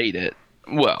not trade it.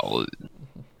 Well,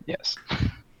 yes,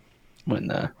 when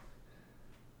the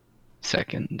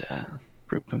second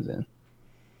group comes in.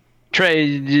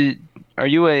 Trey, are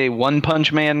you a One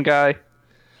Punch Man guy?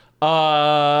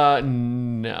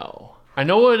 No. I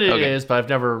know what it is, but I've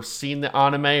never seen the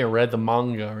anime or read the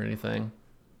manga or anything.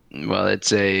 Well,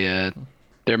 it's they're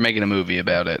making a movie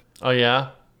about it. Oh,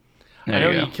 yeah? I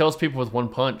know he kills people with one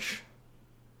punch.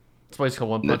 That's why he's called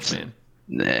One Punch Man.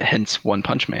 Hence One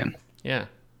Punch Man. Yeah.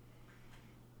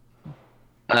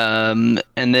 And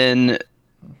then,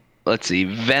 let's see,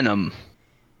 Venom.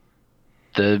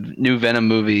 The new Venom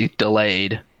movie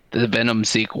delayed. The Venom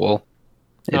sequel.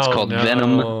 It's called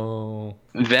Venom,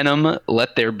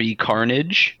 Let There Be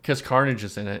Carnage. Because Carnage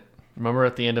is in it. Remember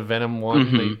at the end of Venom 1,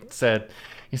 he said,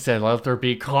 "Let there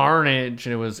be carnage,"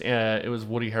 and it was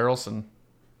Woody Harrelson.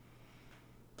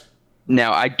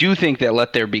 Now, I do think that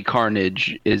Let There Be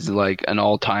Carnage is an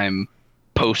all-time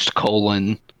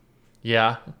post-colon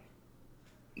Yeah.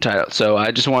 title. So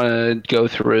I just want to go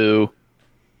through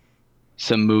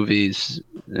some movies,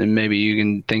 and maybe you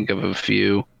can think of a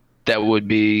few that would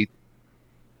be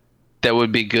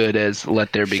good as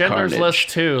Let There Be Schindler's Carnage. List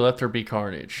 2, Let There Be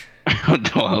Carnage.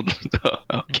 Well,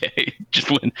 okay, just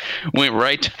went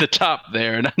right to the top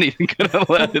there, not even gonna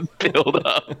let it build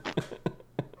up.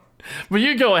 But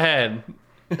you go ahead.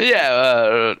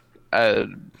 Yeah,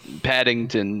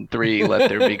 Paddington 3, Let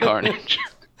There Be Carnage.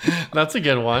 That's a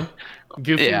good one.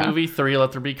 Goofy Yeah. Movie 3,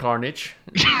 Let There Be Carnage.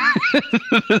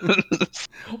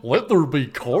 Let There Be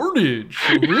Carnage.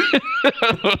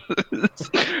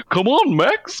 Come on,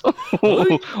 Max.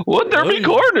 Let there be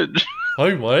carnage.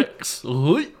 Hi, Max.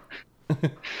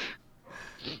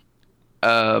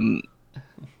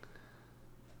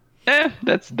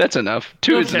 That's enough.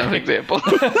 2 is Okay. enough example.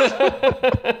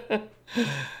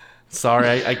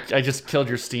 Sorry, I just killed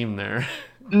your steam there.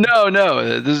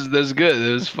 No, this is good.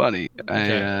 It was funny.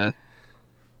 Okay.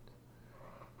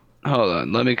 Hold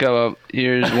on. Let me come up.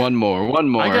 Here's one more.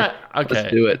 Okay.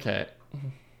 Let's do it. Okay.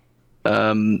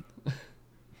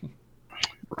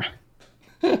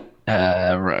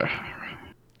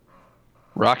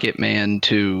 Rocket Man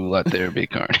 2, Let There Be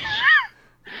Carnage.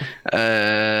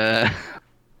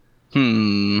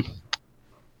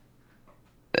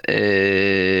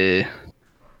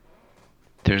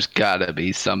 There's gotta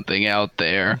be something out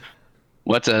there.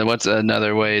 What's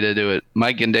another way to do it?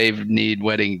 Mike and Dave Need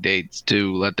Wedding Dates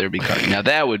 2, Let There Be Carnage. Now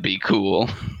that would be cool.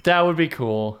 That would be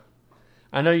cool.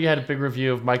 I know you had a big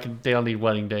review of Mike and Dale Need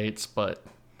Wedding Dates, but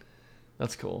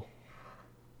that's cool.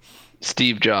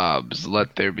 Steve Jobs,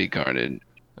 Let There Be Carnage.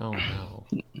 Oh, no.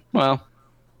 Well,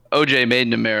 OJ Made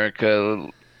in America.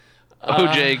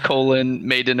 OJ :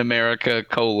 Made in America :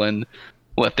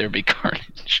 Let There Be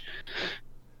Carnage.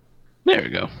 There we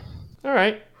go. All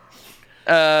right.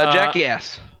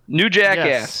 Jackass. New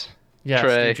Jackass. Yes,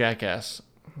 Trey. new Jackass.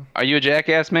 Are you a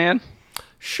Jackass man?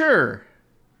 Sure.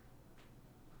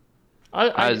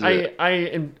 I'm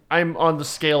on the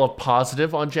scale of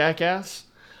positive on Jackass.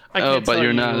 But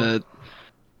you're not a...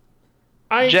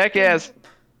 Jackass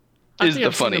is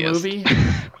the funniest. Movie.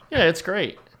 Yeah, it's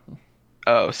great.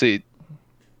 Oh, see.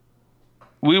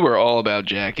 We were all about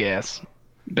Jackass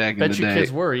back in the day. Bet you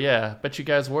kids were, yeah. Bet you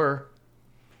guys were.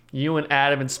 You and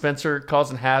Adam and Spencer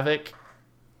causing havoc.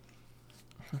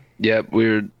 Yep,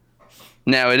 weird.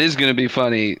 Now, it is going to be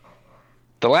funny.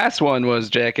 The last one was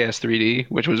Jackass 3D,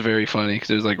 which was very funny because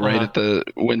it was like right at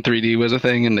when 3D was a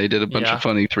thing, and they did a bunch of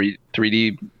funny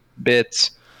 3D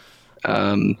bits.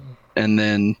 And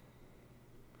then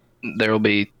they'll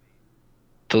do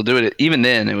it. Even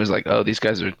then, it was like, oh, these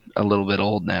guys are a little bit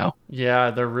old now.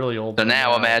 Yeah, they're really old. So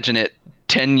now imagine it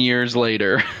 10 years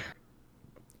later.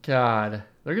 God,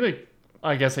 they're gonna.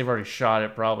 I guess they've already shot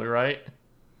it, probably, right?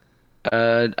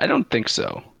 I don't think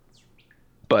so,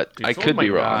 but I could be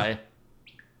wrong.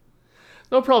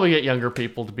 They'll probably get younger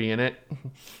people to be in it.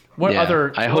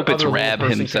 I hope it's Rab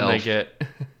himself. They get?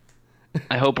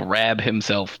 I hope Rab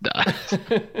himself dies.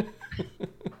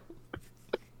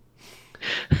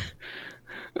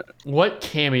 What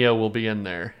cameo will be in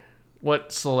there?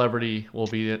 What celebrity will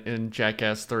be in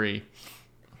Jackass 3?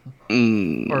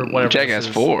 Or whatever. Jackass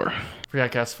 4.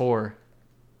 Jackass 4.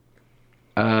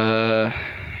 Tom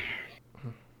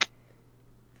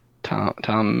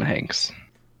Hanks.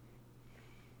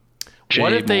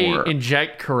 What if they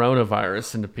inject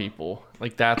coronavirus into people?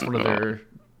 Like that's one of their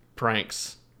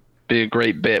pranks. Be a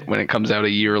great bit when it comes out a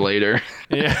year later.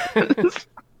 Yeah.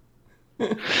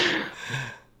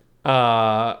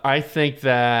 I think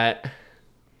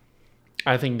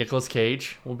Nicolas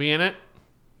Cage will be in it.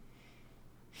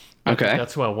 I think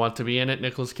that's who I want to be in it.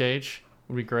 Nicolas Cage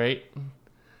would be great.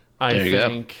 I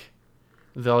think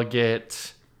they'll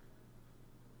get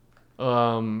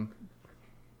Carpool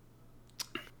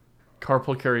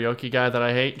Karaoke guy that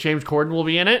I hate. James Corden will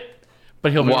be in it,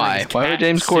 but he'll be Why would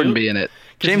James Corden be in it?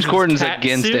 James Corden's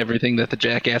against everything that the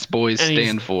Jackass boys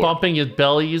stand for. Bumping his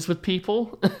bellies with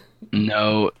people.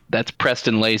 No, that's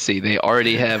Preston Lacey. They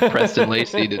already have Preston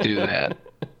Lacey to do that.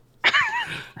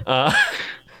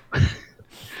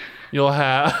 You'll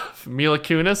have Mila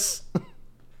Kunis.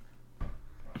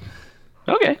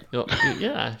 Okay.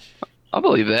 Yeah. I'll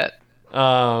believe that.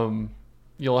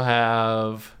 You'll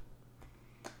have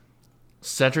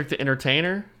Cedric the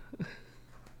Entertainer.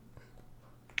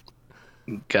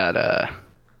 Got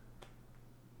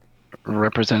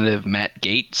Representative Matt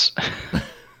Gaetz.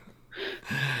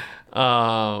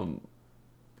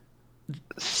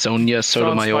 Sonia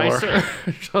Sotomayor.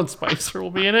 Sean Spicer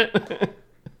will be in it.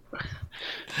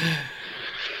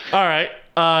 All right.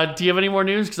 Do you have any more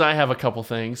news? Because I have a couple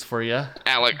things for you.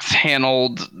 Alex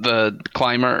Honnold, the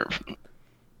climber.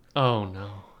 Oh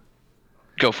no.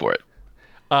 Go for it.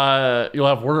 You'll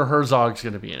have Werner Herzog's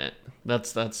going to be in it.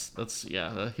 That's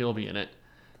he'll be in it.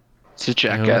 It's the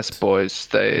Jackass boys.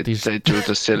 They do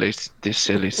the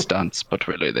silly stunts, but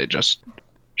really they just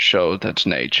show that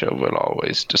nature will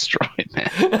always destroy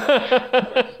man.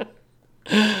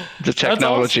 The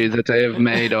technology that they have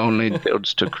made only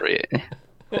builds to create.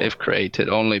 They've created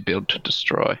only built to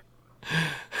destroy.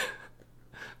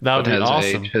 That would be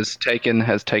awesome. Has taken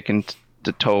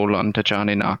the toll on the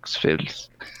Johnny Knoxvilles.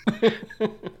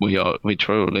 We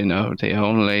truly know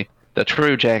the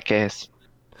true jackass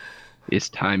is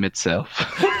time itself.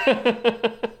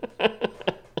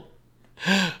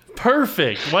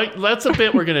 Perfect. That's a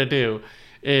bit we're gonna do.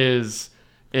 Is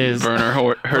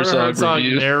Werner Herzog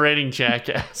narrating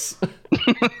Jackass?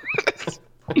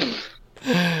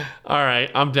 All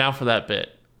right, I'm down for that bit.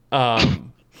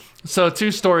 So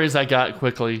 2 stories I got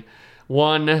quickly.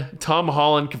 One, Tom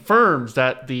Holland confirms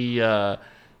that the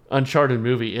Uncharted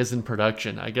movie is in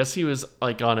production. I guess he was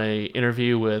like on a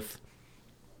interview with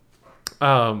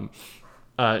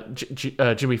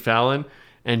Jimmy Fallon,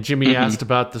 and Jimmy asked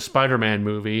about the Spider-Man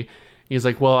movie. He's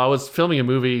like, well, I was filming a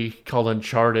movie called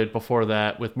Uncharted before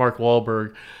that with Mark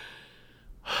Wahlberg.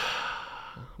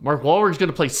 Mark Wahlberg's going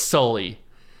to play Sully,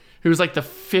 who's like the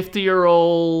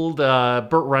 50-year-old Burt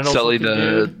Reynolds. Sully,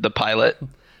 the pilot.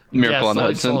 Miracle on the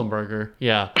Hudson. Sullenberger.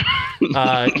 Yeah.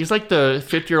 He's like the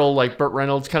 50-year-old like Burt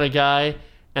Reynolds kind of guy.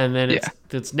 And then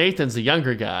it's Nathan's the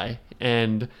younger guy.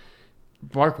 And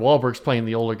Mark Wahlberg's playing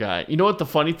the older guy. You know what the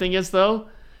funny thing is, though?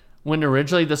 When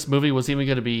originally this movie was even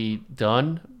going to be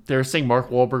done, they were saying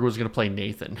Mark Wahlberg was going to play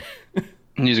Nathan.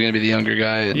 He's going to be the younger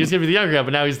guy. He's going to be the younger guy,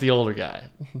 but now he's the older guy.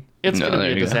 It's going to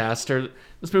be a disaster.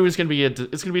 This movie's going to be it's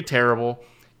going to be terrible.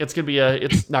 It's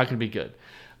not going to be good.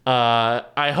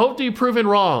 I hope to be proven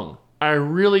wrong. I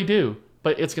really do,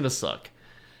 but it's going to suck.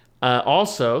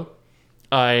 Also,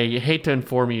 I hate to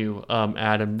inform you,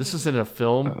 Adam, this isn't a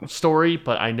film story,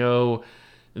 but I know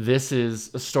this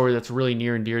is a story that's really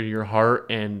near and dear to your heart,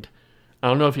 and I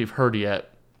don't know if you've heard yet.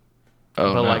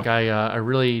 I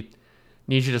really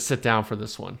need you to sit down for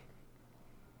this one.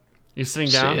 You sitting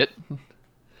down? Sit?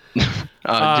 Did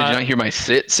you not hear my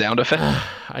sit sound effect?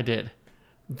 I did.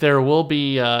 There will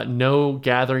be no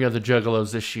gathering of the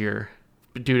Juggalos this year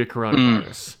due to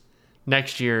coronavirus.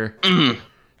 Next year,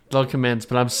 they'll commence.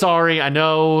 But I'm sorry. I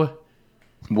know.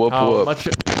 Whoop whoop.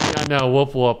 I know.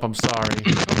 Whoop whoop. I'm sorry.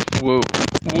 Whoop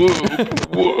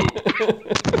whoop whoop.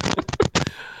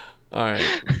 All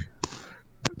right.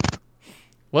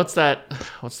 What's that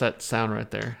sound right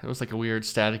there? It was like a weird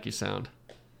staticky sound.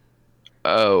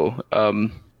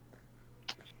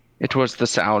 It was the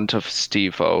sound of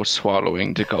Steve-O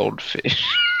swallowing the goldfish.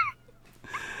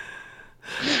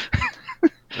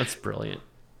 That's brilliant.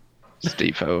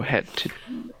 Steve-O had to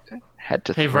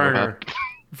Hey, throw Werner. up.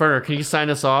 Werner, can you sign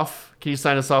us off? Can you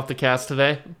sign us off the cast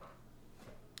today?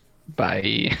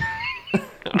 Bye.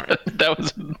 That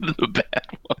was the bad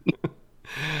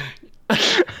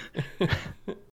one.